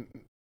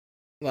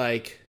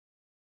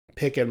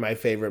picking my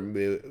favorite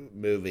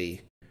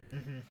movie.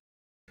 Mm-hmm.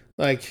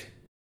 Like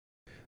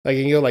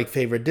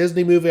favorite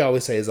Disney movie, I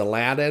always say is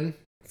Aladdin.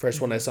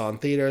 First one I saw in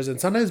theaters. And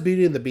sometimes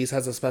Beauty and the Beast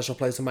has a special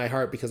place in my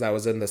heart because I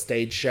was in the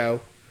stage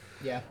show.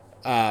 Yeah.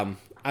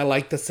 I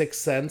like The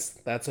Sixth Sense.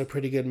 That's a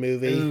pretty good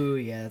movie. Ooh,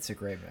 yeah, that's a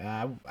great.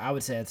 I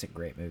would say that's a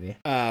great movie.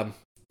 I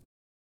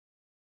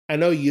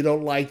know you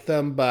don't like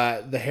them,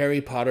 but the Harry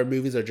Potter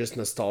movies are just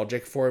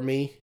nostalgic for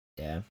me.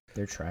 Yeah,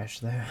 they're trash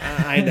though.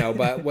 I know,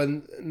 but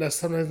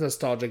sometimes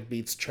nostalgic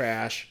beats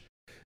trash.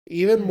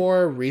 Even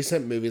more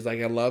recent movies,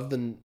 like I love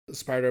the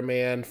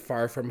Spider-Man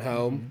Far From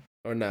Home,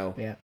 or no,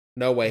 Yeah,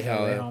 No Way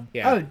No Way Home. Home.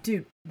 Yeah. Oh,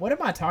 dude, what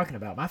am I talking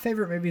about? My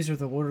favorite movies are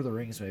the Lord of the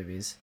Rings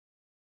movies.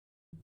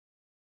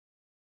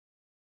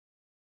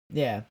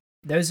 Yeah,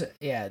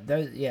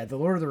 the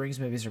Lord of the Rings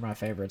movies are my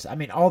favorites. I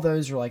mean, all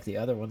those are like the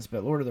other ones,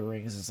 but Lord of the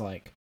Rings is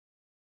like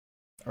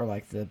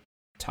the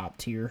top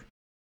tier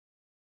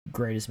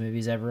greatest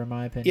movies ever in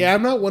my opinion. Yeah,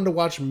 I'm not one to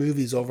watch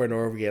movies over and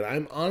over again.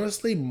 I'm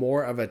honestly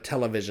more of a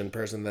television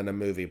person than a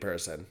movie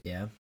person.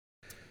 Yeah.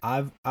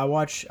 I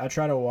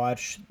try to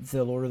watch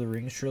the Lord of the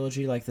Rings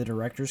trilogy, like the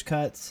director's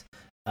cuts,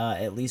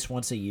 at least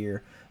once a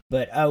year.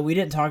 But we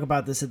didn't talk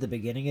about this at the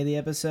beginning of the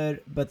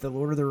episode, but the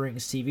Lord of the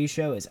Rings TV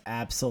show is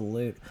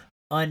absolute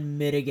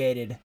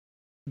unmitigated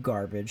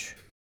garbage.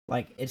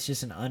 Like, it's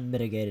just an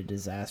unmitigated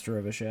disaster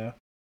of a show.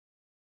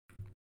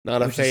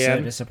 Not a Which is fan.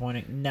 so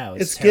disappointing. No,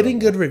 It's terrible. getting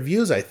good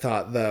reviews, I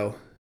thought, though.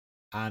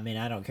 I mean,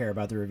 I don't care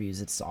about the reviews.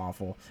 It's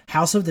awful.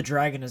 House of the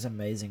Dragon is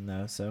amazing,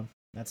 though, so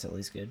that's at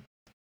least good.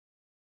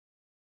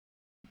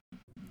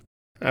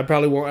 I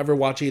probably won't ever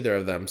watch either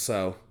of them,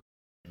 so.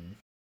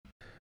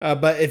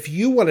 But if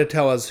you want to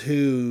tell us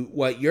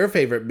what your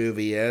favorite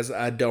movie is,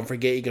 don't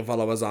forget you can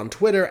follow us on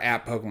Twitter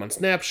at Pokemon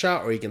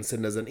Snapshot, or you can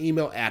send us an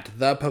email at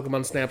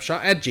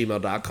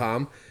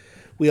thepokemonsnapshot@gmail.com.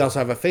 We also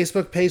have a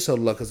Facebook page, so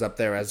look us up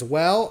there as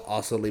well.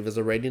 Also, leave us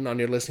a rating on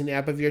your listening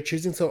app of your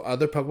choosing, so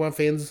other Pokemon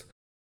fans,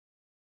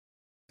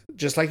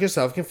 just like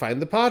yourself, can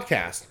find the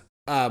podcast.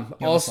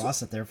 You also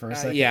lost it there for a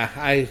second.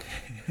 Yeah,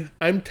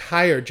 I'm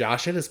tired,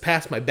 Josh. It is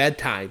past my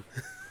bedtime.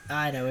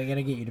 I know, we're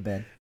gonna get you to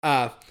bed.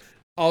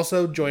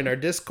 Also, join our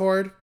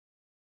Discord.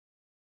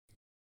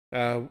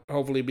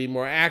 Hopefully be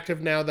more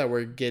active now that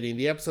we're getting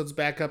the episodes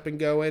back up and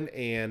going.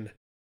 And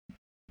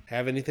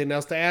have anything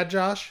else to add,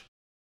 Josh?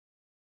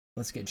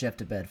 Let's get Jeff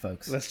to bed,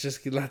 folks. Let's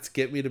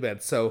get me to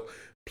bed. So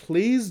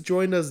please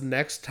join us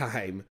next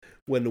time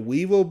when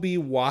we will be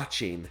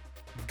watching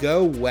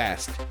Go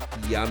West,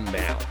 Young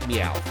Meow.